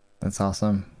 That's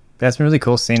awesome. That's been really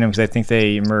cool seeing them, because I think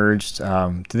they emerged.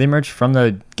 Did they emerge from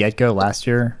the get-go last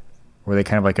year? Or were they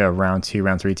kind of like a round 2,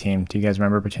 round 3 team? Do you guys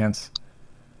remember, perchance?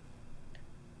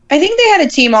 I think they had a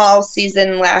team all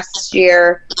season last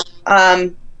year.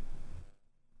 I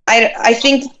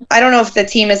think, I don't know if the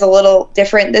team is a little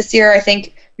different this year. I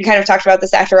think we kind of talked about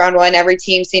this after round 1. A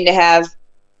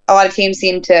lot of teams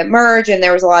seemed to merge, and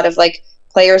there was a lot of like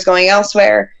players going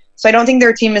elsewhere. So I don't think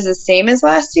their team is the same as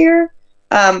last year.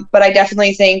 But I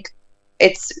definitely think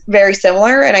it's very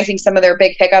similar, and I think some of their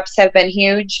big pickups have been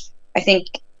huge. I think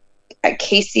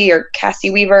Cassie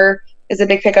Weaver is a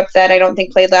big pickup that I don't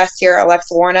think played last year.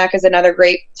 Alexa Warnock is another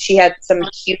great. She had some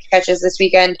huge catches this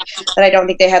weekend that I don't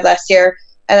think they had last year.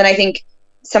 And then I think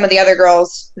some of the other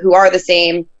girls who are the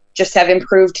same just have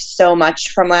improved so much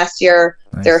from last year.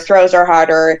 Nice. Their throws are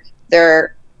harder.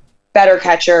 They're better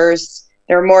catchers.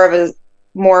 They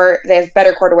have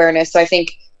better court awareness. So I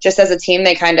think just as a team,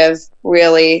 they kind of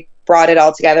really brought it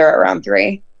all together at round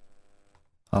 3.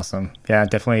 Awesome. Yeah,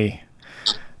 definitely.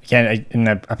 Again,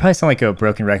 I probably sound like a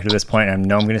broken record at this point. I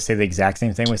know I'm going to say the exact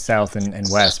same thing with South and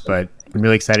West, but I'm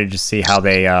really excited to see how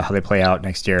they play out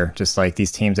next year. Just like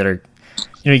these teams that are,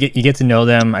 you get to know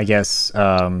them, I guess,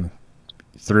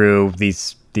 through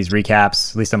these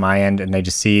recaps, at least on my end, and I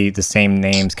just see the same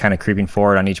names kind of creeping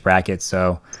forward on each bracket.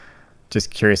 So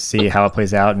just curious to see how it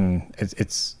plays out, and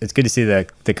it's good to see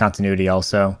the continuity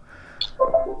also.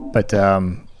 But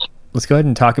let's go ahead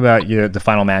and talk about the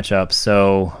final matchup.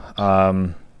 So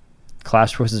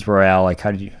Clash versus Royale. Like,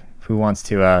 who wants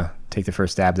to take the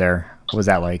first stab there? What was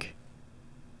that like?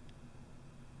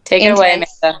 Take it away,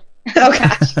 Amanda. Oh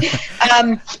gosh.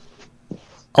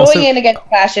 Going in against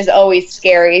Clash is always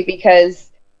scary, because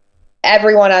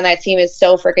everyone on that team is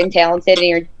so freaking talented,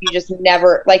 and you just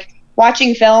never, like,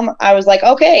 watching film, I was like,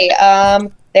 okay,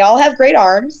 they all have great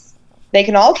arms. They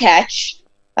can all catch.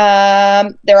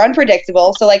 They're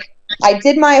unpredictable. So, like, I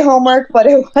did my homework, but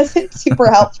it wasn't super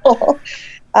helpful.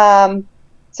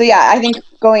 So, yeah, I think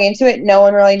going into it, no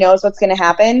one really knows what's going to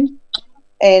happen.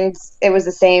 And it was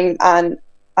the same on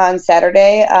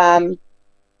Saturday.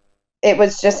 It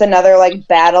was just another, like,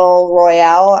 battle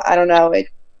royale. I don't know.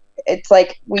 It's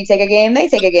like we take a game, they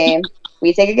take a game.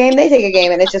 We take a game, they take a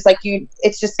game. And it's just like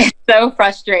it's just so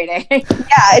frustrating.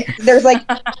 Yeah. There's like,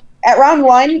 at round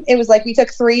 1, it was like we took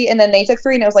 3 and then they took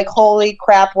 3, and it was like, holy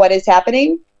crap, what is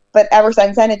happening? But ever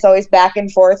since then, it's always back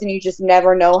and forth, and you just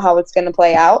never know how it's going to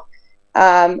play out.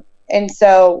 And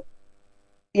so,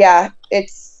 yeah,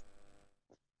 it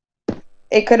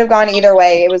could have gone either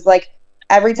way. It was like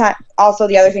every time. Also,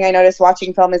 the other thing I noticed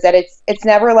watching film is that it's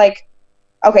never like,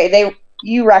 okay,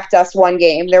 you wrecked us one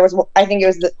game. There was, I think it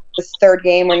was the third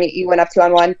game when you went up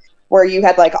 2-on-1, where you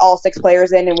had like all 6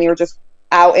 players in, and we were just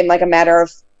out in like a matter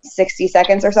of 60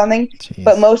 seconds or something. Jeez.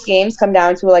 But most games come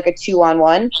down to like a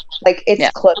 2-on-1. Like,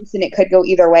 it's close, and it could go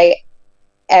either way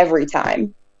every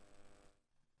time.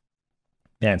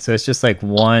 Yeah, so it's just like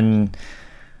one,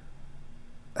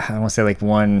 I don't want to say like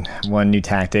one new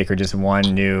tactic or just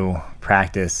one new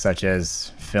practice, such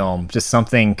as film. Just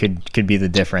something could be the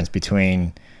difference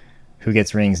between who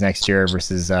gets rings next year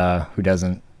versus who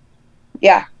doesn't.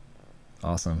 Yeah.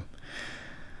 Awesome.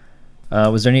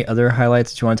 Was there any other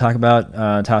highlights that you want to talk about,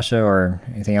 Tasha, or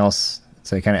anything else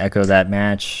to kind of echo that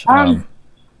match?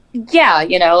 Yeah,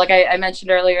 like I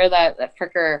mentioned earlier, that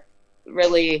Fricker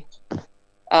really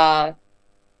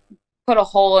put a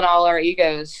hole in all our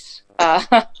egos.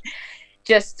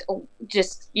 Just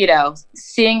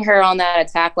seeing her on that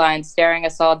attack line, staring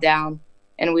us all down,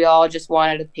 and we all just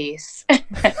wanted a piece.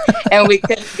 And we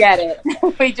couldn't get it.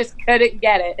 We just couldn't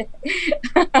get it.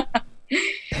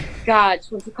 God,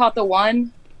 when she caught the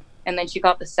 1 and then she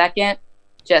caught the second,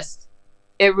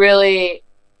 it really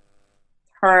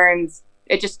turned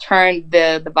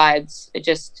the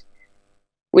vibes.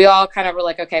 We all kind of were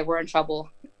like, okay, we're in trouble.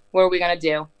 What are we going to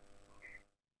do?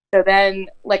 So then,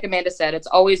 like Amanda said, it's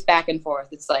always back and forth.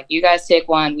 It's like, you guys take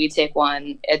 1, we take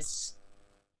 1.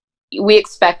 We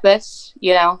expect this,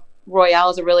 Royale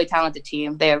is a really talented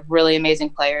team. They have really amazing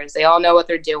players. They all know what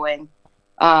they're doing.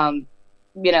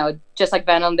 just like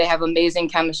Venom, they have amazing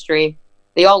chemistry.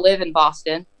 They all live in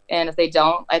Boston. And if they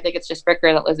don't, I think it's just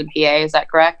Fricker that lives in PA. Is that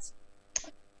correct?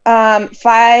 5.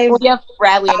 Well, you have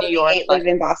Bradley in New York. Live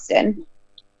in Boston.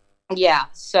 Yeah.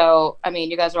 So, I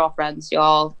mean, you guys are all friends. You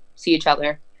all see each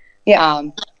other. Yeah.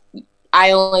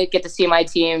 I only get to see my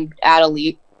team at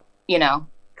Elite,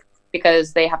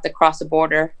 because they have to cross the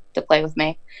border to play with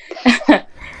me.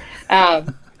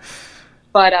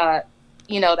 But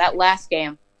that last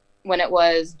game when it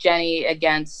was Jenny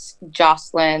against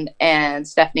Jocelyn and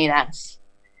Stephanie Ness,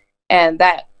 and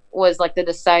that was like the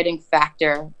deciding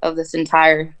factor of this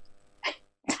entire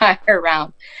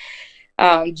round.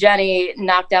 Jenny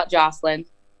knocked out Jocelyn,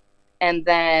 and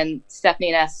then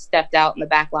Stephanie Ness stepped out in the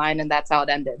back line, and that's how it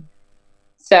ended.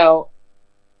 So,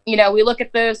 we look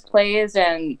at those plays,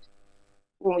 and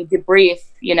when we debrief,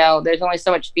 there's only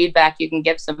so much feedback you can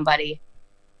give somebody.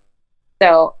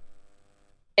 So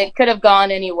it could have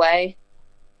gone any way,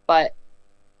 but,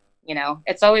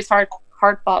 it's always hard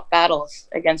fought battles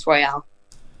against Royale.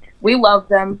 We love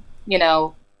them,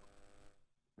 I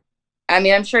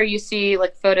mean, I'm sure you see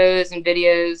like photos and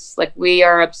videos, like we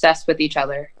are obsessed with each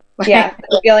other. Yeah.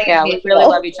 Yeah, we really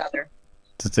love each other.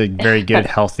 It's a very good,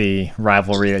 healthy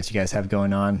rivalry that you guys have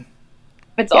going on.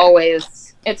 It's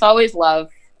always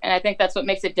love. And I think that's what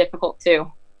makes it difficult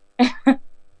too.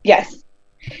 Yes.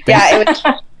 Yeah.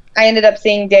 I ended up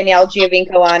seeing Danielle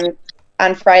Giovinco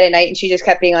on Friday night, and she just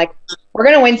kept being like, "We're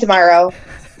going to win tomorrow."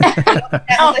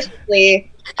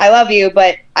 I love you,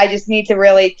 but I just need to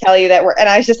really tell you that and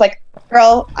I was just like,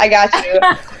 "Girl, I got you."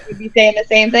 You'd be saying the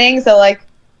same thing. So like,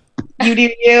 you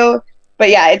do you. But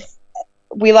yeah,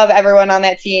 we love everyone on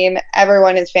that team.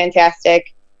 Everyone is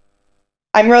fantastic.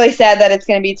 I'm really sad that it's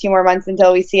going to be 2 more months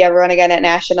until we see everyone again at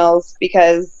Nationals,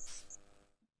 because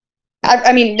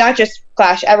I mean, not just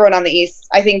Clash, everyone on the East.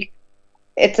 I think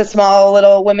it's a small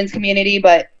little women's community,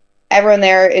 but everyone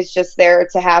there is just there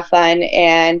to have fun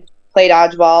and play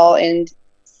dodgeball and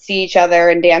see each other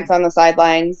and dance on the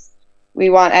sidelines. We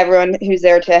want everyone who's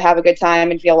there to have a good time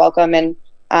and feel welcome, and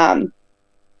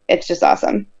it's just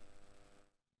awesome.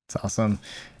 It's awesome.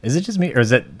 Is it just me, or does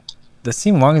that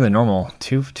seem longer than normal?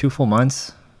 2 full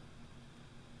months?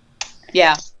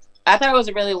 Yeah. I thought it was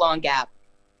a really long gap.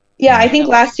 Yeah, I think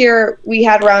last year we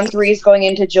had round 3s going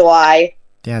into July.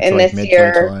 Yeah, and like this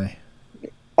year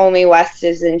only West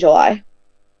is in July.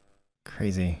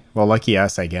 Crazy. Well, lucky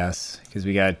us, I guess, because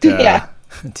we got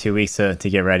 2 weeks to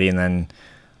get ready, and then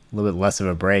a little bit less of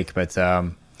a break. But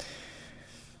yeah,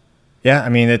 I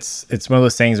mean, it's one of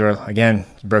those things where, again,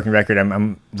 broken record.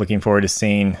 I'm looking forward to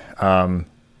seeing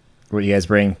what you guys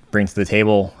bring to the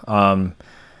table.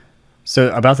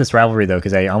 So about this rivalry, though,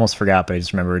 because I almost forgot, but I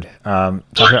just remembered.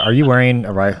 Tasha, are you wearing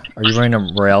a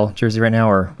Royale jersey right now,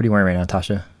 or what are you wearing right now,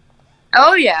 Tasha?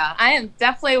 Oh yeah, I am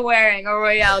definitely wearing a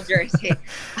Royale jersey.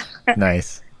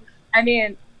 Nice. I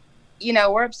mean,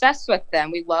 we're obsessed with them.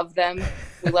 We love them.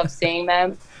 We love seeing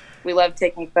them. We love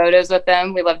taking photos with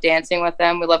them. We love dancing with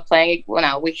them. We love playing. Well,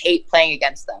 no, we hate playing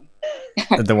against them.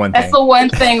 The one thing. That's the one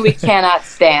thing we cannot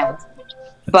stand.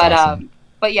 But awesome.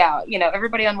 But yeah,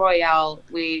 everybody on Royale,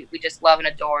 we just love and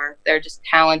adore. They're just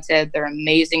talented. They're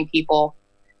amazing people.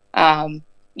 We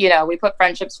put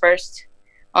friendships first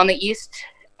on the East,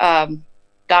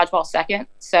 dodgeball second.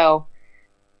 So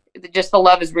just the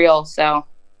love is real. So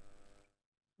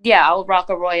yeah, I'll rock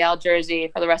a Royale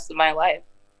jersey for the rest of my life.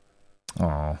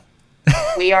 Oh,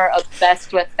 We are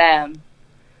obsessed with them.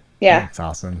 Yeah. That's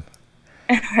awesome.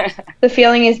 The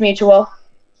feeling is mutual.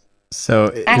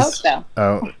 So I hope so.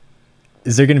 Oh,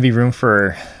 is there going to be room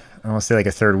for, I don't want to say like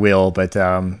a third wheel, but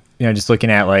just looking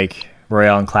at like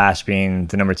Royale and Clash being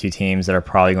the number 2 teams that are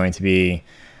probably going to be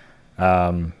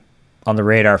on the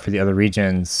radar for the other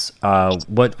regions,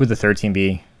 what would the third team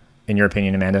be, in your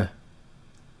opinion, Amanda?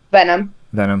 Venom.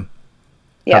 Venom.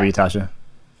 Yeah. How about you, Tasha?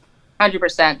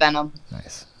 100% Venom.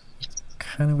 Nice.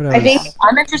 Kind of what I think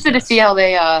I'm interested to see how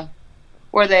they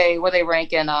where they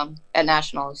rank in at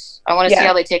nationals. I want to see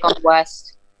how they take on the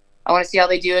West. I want to see how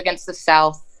they do against the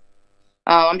South.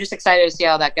 I'm just excited to see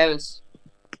how that goes.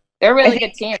 They're a really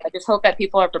good team. I just hope that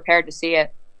people are prepared to see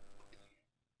it.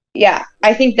 Yeah,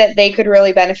 I think that they could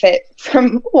really benefit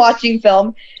from watching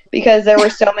film, because there were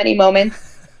so many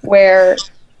moments where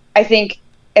I think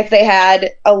if they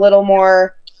had a little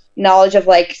more knowledge of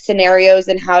like scenarios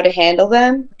and how to handle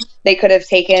them, they could have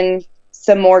taken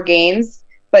some more games.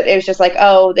 But it was just like,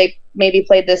 oh, they maybe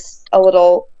played this a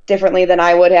little differently than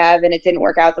I would have, and it didn't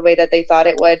work out the way that they thought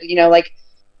it would. Like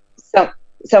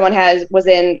someone was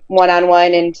in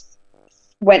one-on-one and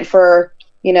went for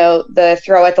the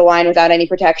throw at the line without any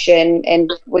protection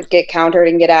and would get countered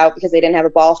and get out because they didn't have a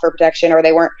ball for protection, or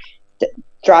they weren't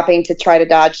dropping to try to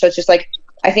dodge. So it's just like,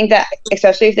 I think that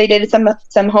especially if they did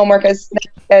some homework, as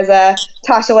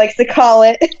Tasha likes to call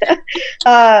it,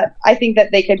 I think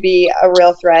that they could be a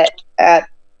real threat at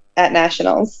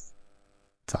nationals.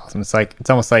 It's awesome. It's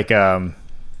almost like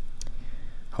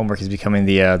homework is becoming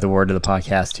the word of the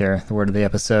podcast here. The word of the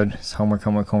episode is homework,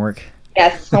 homework, homework.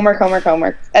 Yes, homework, homework,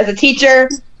 homework. As a teacher,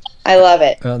 I love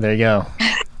it. Oh, there you go.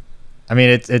 I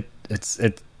mean,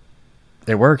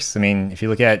 it works. I mean, if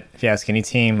you ask any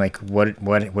team, like what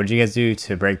did you guys do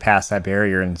to break past that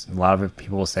barrier? And a lot of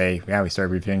people will say, yeah, we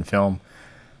started reviewing film.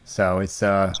 So it's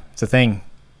a thing.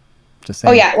 Just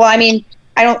saying. Oh yeah. Well, I mean,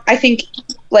 I think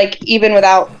like even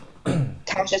without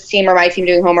Tasha's team or my team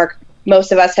doing homework,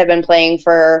 most of us have been playing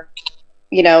for,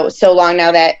 so long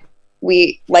now that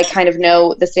we like kind of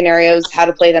know the scenarios, how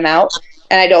to play them out.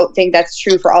 And I don't think that's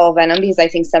true for all of Venom, because I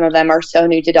think some of them are so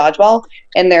new to dodgeball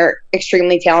and they're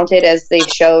extremely talented, as they've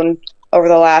shown over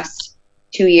the last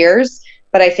 2 years.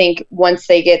 But I think once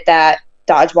they get that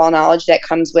dodgeball knowledge that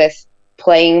comes with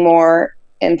playing more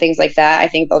and things like that, I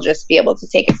think they'll just be able to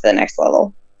take it to the next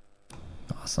level.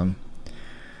 Awesome.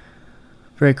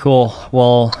 Very cool.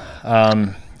 Well,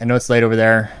 I know it's late over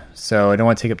there, so I don't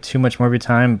want to take up too much more of your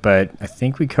time, but I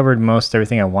think we covered most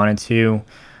everything I wanted to.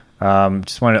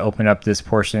 Just wanted to open up this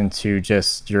portion to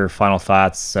just your final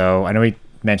thoughts. So I know we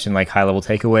mentioned like high level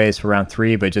takeaways for round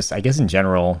 3, but just I guess in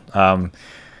general, and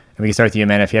we can start with you,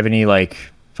 Amanda. If you have any like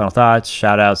final thoughts,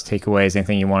 shout outs, takeaways,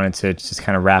 anything you wanted to just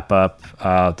kind of wrap up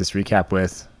this recap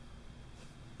with.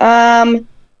 I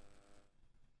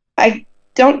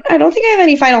don't think I have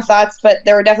any final thoughts, but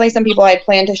there were definitely some people I had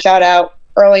planned to shout out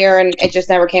earlier and it just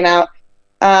never came out.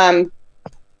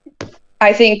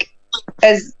 I think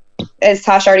as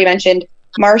Tasha already mentioned,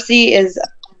 Marcy is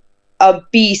a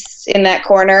beast in that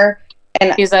corner,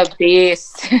 and she's a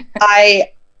beast.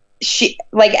 She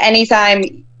like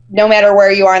anytime, no matter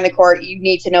where you are in the court, you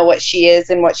need to know what she is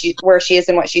and where she is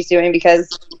and what she's doing,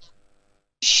 because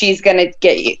she's gonna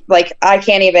get you. Like I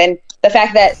can't even. The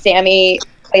fact that Sammy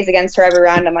plays against her every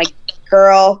round, I'm like,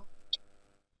 girl,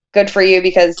 good for you,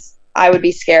 because I would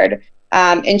be scared.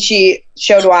 And she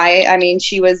showed why. I mean,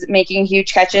 she was making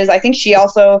huge catches. I think she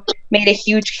also made a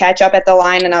huge catch up at the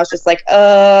line, and I was just like,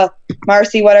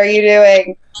 Marcy, what are you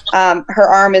doing? Her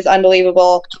arm is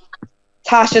unbelievable.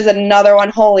 Tasha's another one.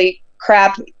 Holy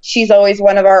crap. She's always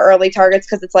one of our early targets,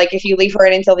 because it's like if you leave her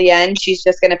in until the end, she's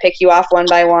just going to pick you off one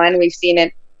by one. We've seen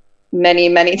it many,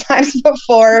 many times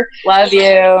before. Love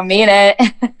you. Mean it.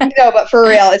 No, but for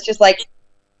real, it's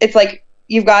like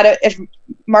you've got to, if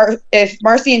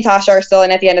Marcy and Tasha are still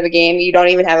in at the end of the game, you don't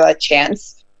even have a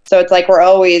chance. So it's like we're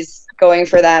always going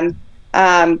for them.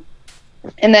 And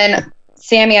then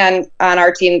Sammy on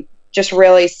our team just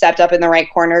really stepped up in the right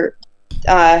corner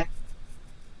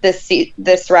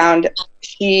this round.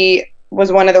 She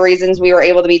was one of the reasons we were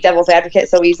able to beat Devil's Advocate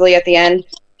so easily at the end.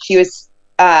 She was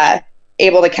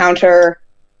able to counter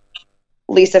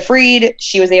Lisa Freed.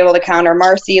 She was able to counter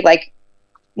Marcy. Like,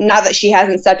 not that she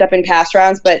hasn't stepped up in past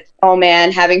rounds, but oh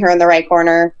man, having her in the right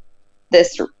corner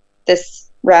this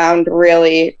round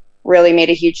really, really made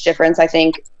a huge difference, I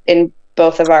think, in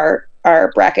both of our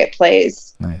bracket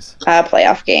plays. Nice.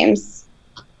 Playoff games.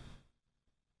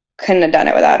 Couldn't have done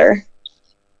it without her.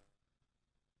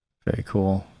 Very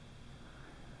cool.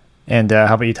 And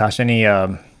how about you, Tasha? Any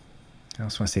I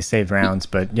just want to say saved rounds,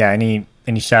 but yeah, any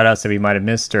shout outs that we might have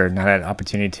missed or not had an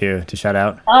opportunity to shout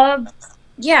out?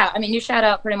 Yeah, I mean, you shout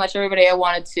out pretty much everybody I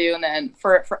wanted to, and then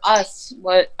for us,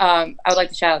 what I would like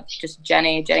to shout out just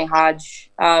Jenny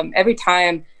Hodge. Every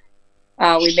time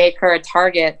we make her a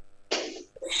target,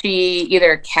 she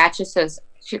either catches us,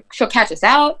 she'll catch us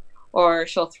out, or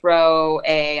she'll throw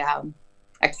a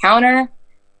counter,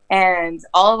 and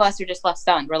all of us are just left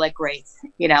stunned. We're like, great,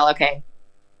 okay,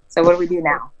 so what do we do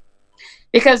now?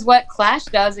 Because what Clash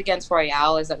does against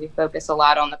Royale is that we focus a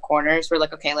lot on the corners. We're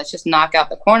like, okay, let's just knock out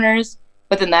the corners.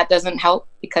 But then that doesn't help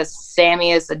because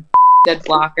Sammy is a good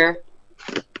blocker.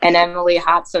 And Emily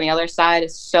Hotz on the other side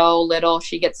is so little.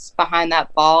 She gets behind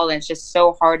that ball and it's just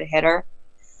so hard to hit her.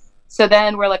 So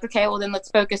then we're like, okay, well then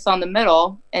let's focus on the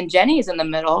middle. And Jenny's in the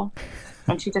middle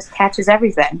and she just catches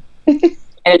everything. And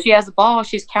if she has the ball,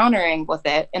 she's countering with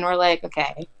it. And we're like,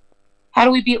 okay, how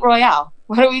do we beat Royale?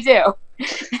 What do we do?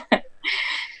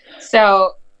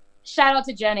 So shout out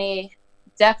to Jenny.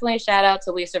 Definitely a shout out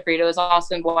to Lisa Freed. It was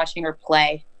awesome watching her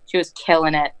play. She was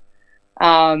killing it.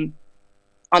 On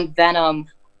Venom,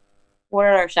 what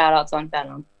are our shout outs on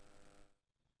Venom?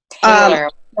 Taylor,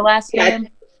 the last game?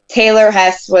 Taylor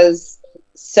Hess was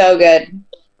so good.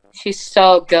 She's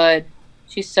so good.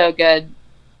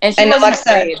 And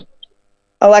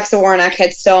Alexa Warnock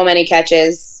had so many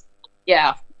catches.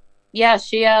 Yeah. Yeah,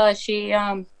 she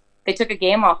they took a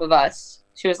game off of us.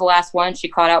 She was the last one. She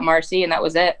caught out Marcy, and that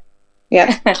was it.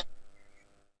 Yeah.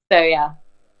 So yeah,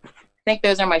 I think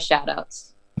those are my shout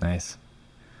outs. Nice.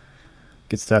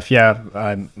 Good stuff. Yeah,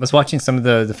 I was watching some of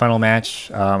the final match.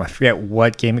 I forget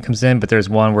what game it comes in, but there's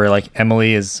one where like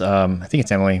Emily is, I think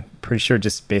it's Emily, pretty sure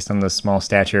just based on the small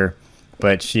stature,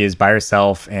 but she is by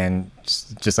herself, and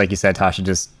just like you said, Tasha,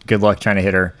 just good luck trying to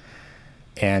hit her.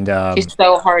 And she's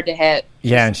so hard to hit.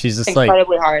 Yeah, and she's just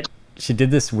incredibly hard. She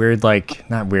did this weird, like,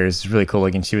 not weird, it's really cool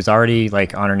looking. She was already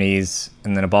like on her knees,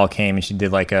 and then a ball came, and she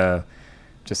did like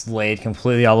just laid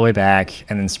completely all the way back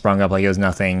and then sprung up like it was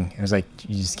nothing. It was like,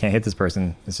 you just can't hit this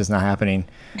person. It's just not happening.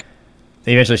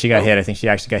 Eventually she got hit. I think she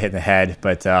actually got hit in the head,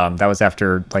 but that was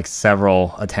after like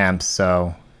several attempts.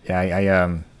 So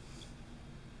yeah,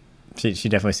 she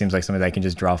definitely seems like somebody that can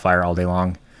just draw fire all day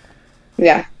long.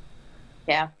 Yeah.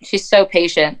 Yeah. She's so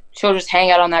patient. She'll just hang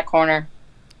out on that corner.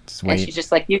 Just wait. And she's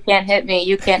just like, you can't hit me.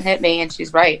 You can't hit me. And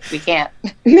she's right. We can't.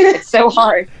 It's so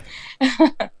hard.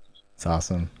 It's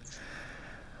awesome.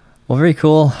 Well, very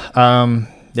cool.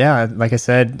 Yeah, like I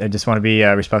said, I just want to be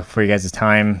respectful for you guys'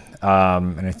 time.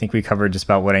 And I think we covered just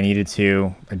about what I needed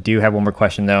to. I do have one more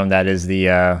question, though, and that is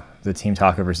the Team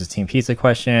Taco versus Team Pizza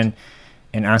question.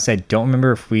 And honestly, I don't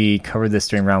remember if we covered this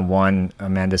during round one,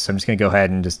 Amanda, so I'm just going to go ahead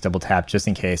and just double tap just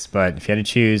in case. But if you had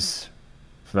to choose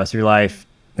for the rest of your life,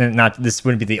 this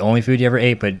wouldn't be the only food you ever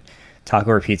ate, but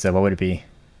taco or pizza, what would it be?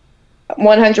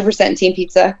 100% Team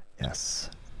Pizza. Yes.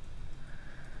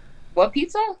 What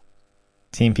pizza?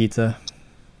 Team Pizza.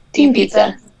 Team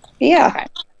Pizza. Yeah. Okay.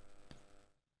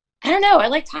 I don't know. I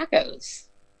like tacos.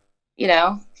 You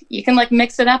know, you can like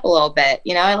mix it up a little bit.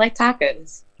 You know, I like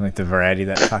tacos. Like the variety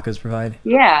that tacos provide?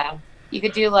 Yeah. You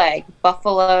could do like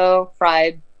buffalo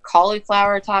fried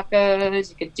cauliflower tacos.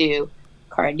 You could do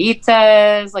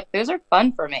carnitas. Like those are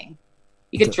fun for me.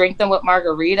 You could drink them with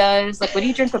margaritas. Like, what do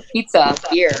you drink with pizza?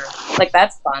 Beer. Like,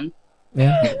 that's fun.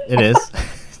 Yeah, it is.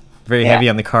 Very heavy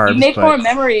on the carbs. You make more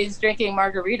memories drinking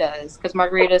margaritas because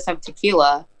margaritas have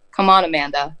tequila. Come on,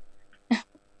 Amanda.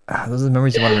 Those are the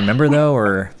memories you want to remember, though,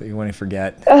 or that you want to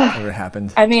forget whatever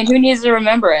happened? I mean, who needs to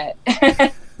remember it?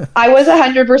 I was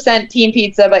 100% Team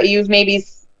Pizza, but you've maybe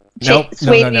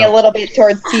swayed me a little bit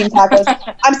towards Team Tacos.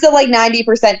 I'm still like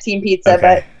 90% Team Pizza,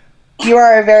 but you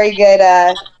are a very good,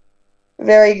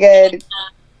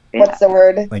 what's the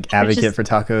word? Like advocate for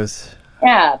tacos?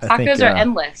 Yeah, tacos are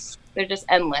endless. They're just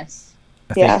endless.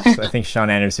 I think Sean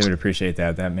Anderson would appreciate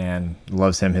that. That man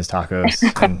loves his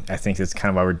tacos. And I think that's kind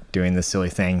of why we're doing this silly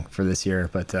thing for this year.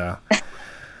 But we'll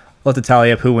have to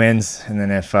tally up who wins. And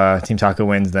then if Team Taco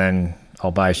wins, then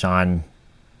I'll buy Sean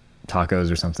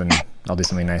tacos or something. I'll do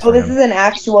something nice for him. This is an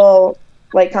actual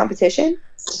like competition?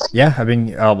 Yeah, I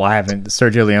haven't.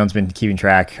 Sergio Leone's been keeping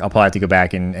track. I'll probably have to go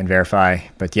back and verify.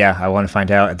 But yeah, I want to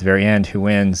find out at the very end who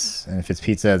wins. And if it's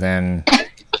pizza, then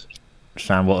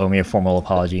Sean will owe me a formal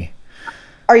apology.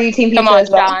 Are you Team Pizza Come on, as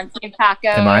well? Sean. Team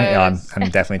Tacos. Am I? Yeah, I'm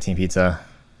definitely Team Pizza.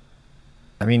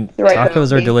 I mean,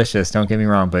 tacos are delicious. Don't get me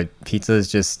wrong, but pizza is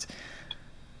just.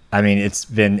 I mean, it's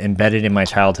been embedded in my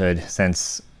childhood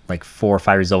since like 4 or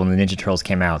 5 years old when the Ninja Turtles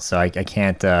came out. So I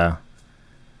can't. I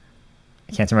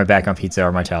can't turn my back on pizza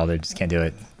or my childhood. Just can't do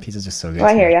it. Pizza's just so good. Oh,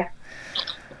 I hear ya.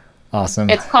 Awesome.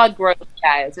 It's called growth,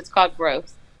 guys. It's called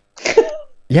growth.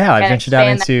 Yeah, I ventured out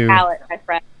into. Palate, my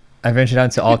friend. I ventured out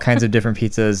into all kinds of different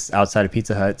pizzas outside of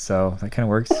Pizza Hut, so that kind of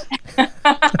works.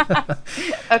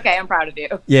 Okay, I'm proud of you.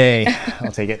 Yay,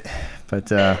 I'll take it.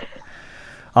 But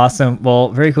awesome. Well,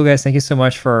 very cool, guys. Thank you so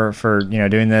much for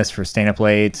doing this, for staying up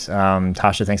late.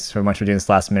 Tasha, thanks so much for doing this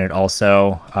last minute.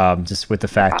 Also, just with the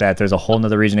fact that there's a whole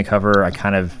nother region to cover, I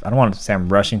don't want to say I'm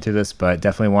rushing through this, but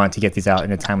definitely want to get these out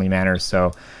in a timely manner.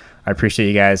 So I appreciate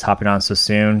you guys hopping on so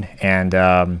soon,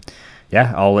 and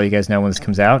yeah, I'll let you guys know when this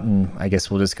comes out, and I guess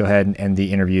we'll just go ahead and end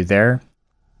the interview there.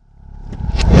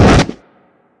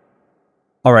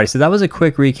 All right, so that was a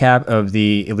quick recap of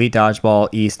the Elite Dodgeball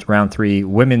East Round 3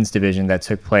 Women's Division that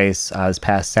took place this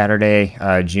past Saturday,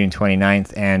 June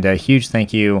 29th. And a huge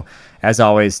thank you, as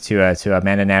always, to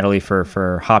Amanda Natale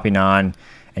for hopping on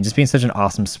and just being such an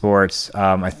awesome sport.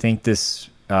 I think this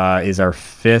is our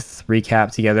 5th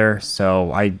recap together,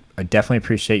 so I definitely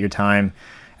appreciate your time,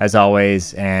 as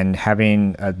always, and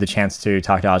having the chance to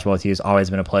talk dodgeball with you has always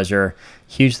been a pleasure.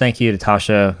 Huge thank you to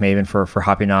Tasha Mabin for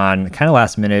hopping on kind of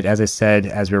last minute. As I said,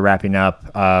 as we're wrapping up,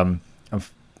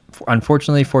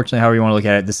 unfortunately, fortunately, however you want to look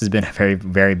at it, this has been a very,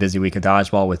 very busy week of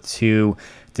dodgeball with 2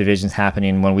 divisions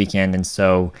happening in one weekend. And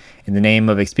so in the name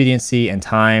of expediency and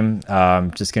time,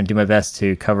 just going to do my best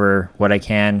to cover what I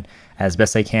can as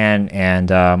best I can.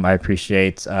 And I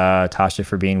appreciate Tasha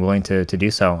for being willing to do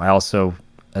so. I also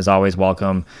as always,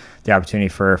 welcome the opportunity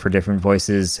for different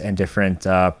voices and different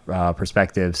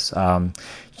perspectives.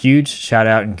 Huge shout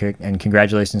out and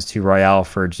congratulations to Royale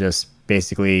for just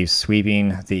basically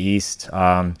sweeping the East.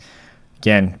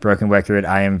 Again, broken record.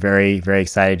 I am very, very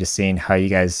excited to seeing how you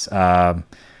guys, I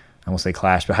won't say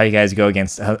clash, but how you guys go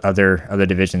against other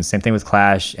divisions. Same thing with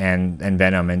Clash and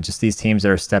Venom, and just these teams that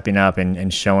are stepping up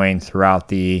and showing throughout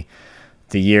the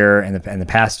year and the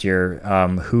past year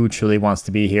who truly wants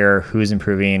to be here, who's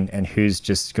improving, and who's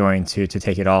just going to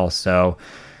take it all. So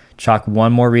chalk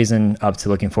one more reason up to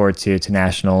looking forward to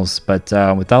nationals. But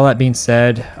with all that being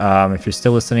said, if you're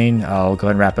still listening, I'll go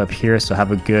ahead and wrap up here. So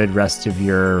have a good rest of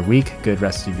your week, good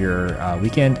rest of your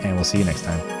weekend, and we'll see you next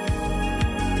time.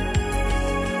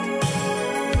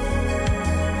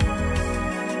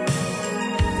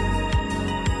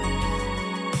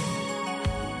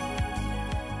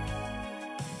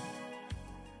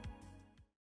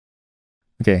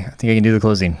 Okay, I think I can do the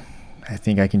closing. I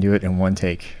think I can do it in one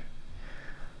take,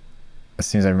 as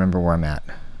soon as I remember where I'm at.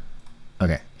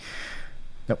 Okay.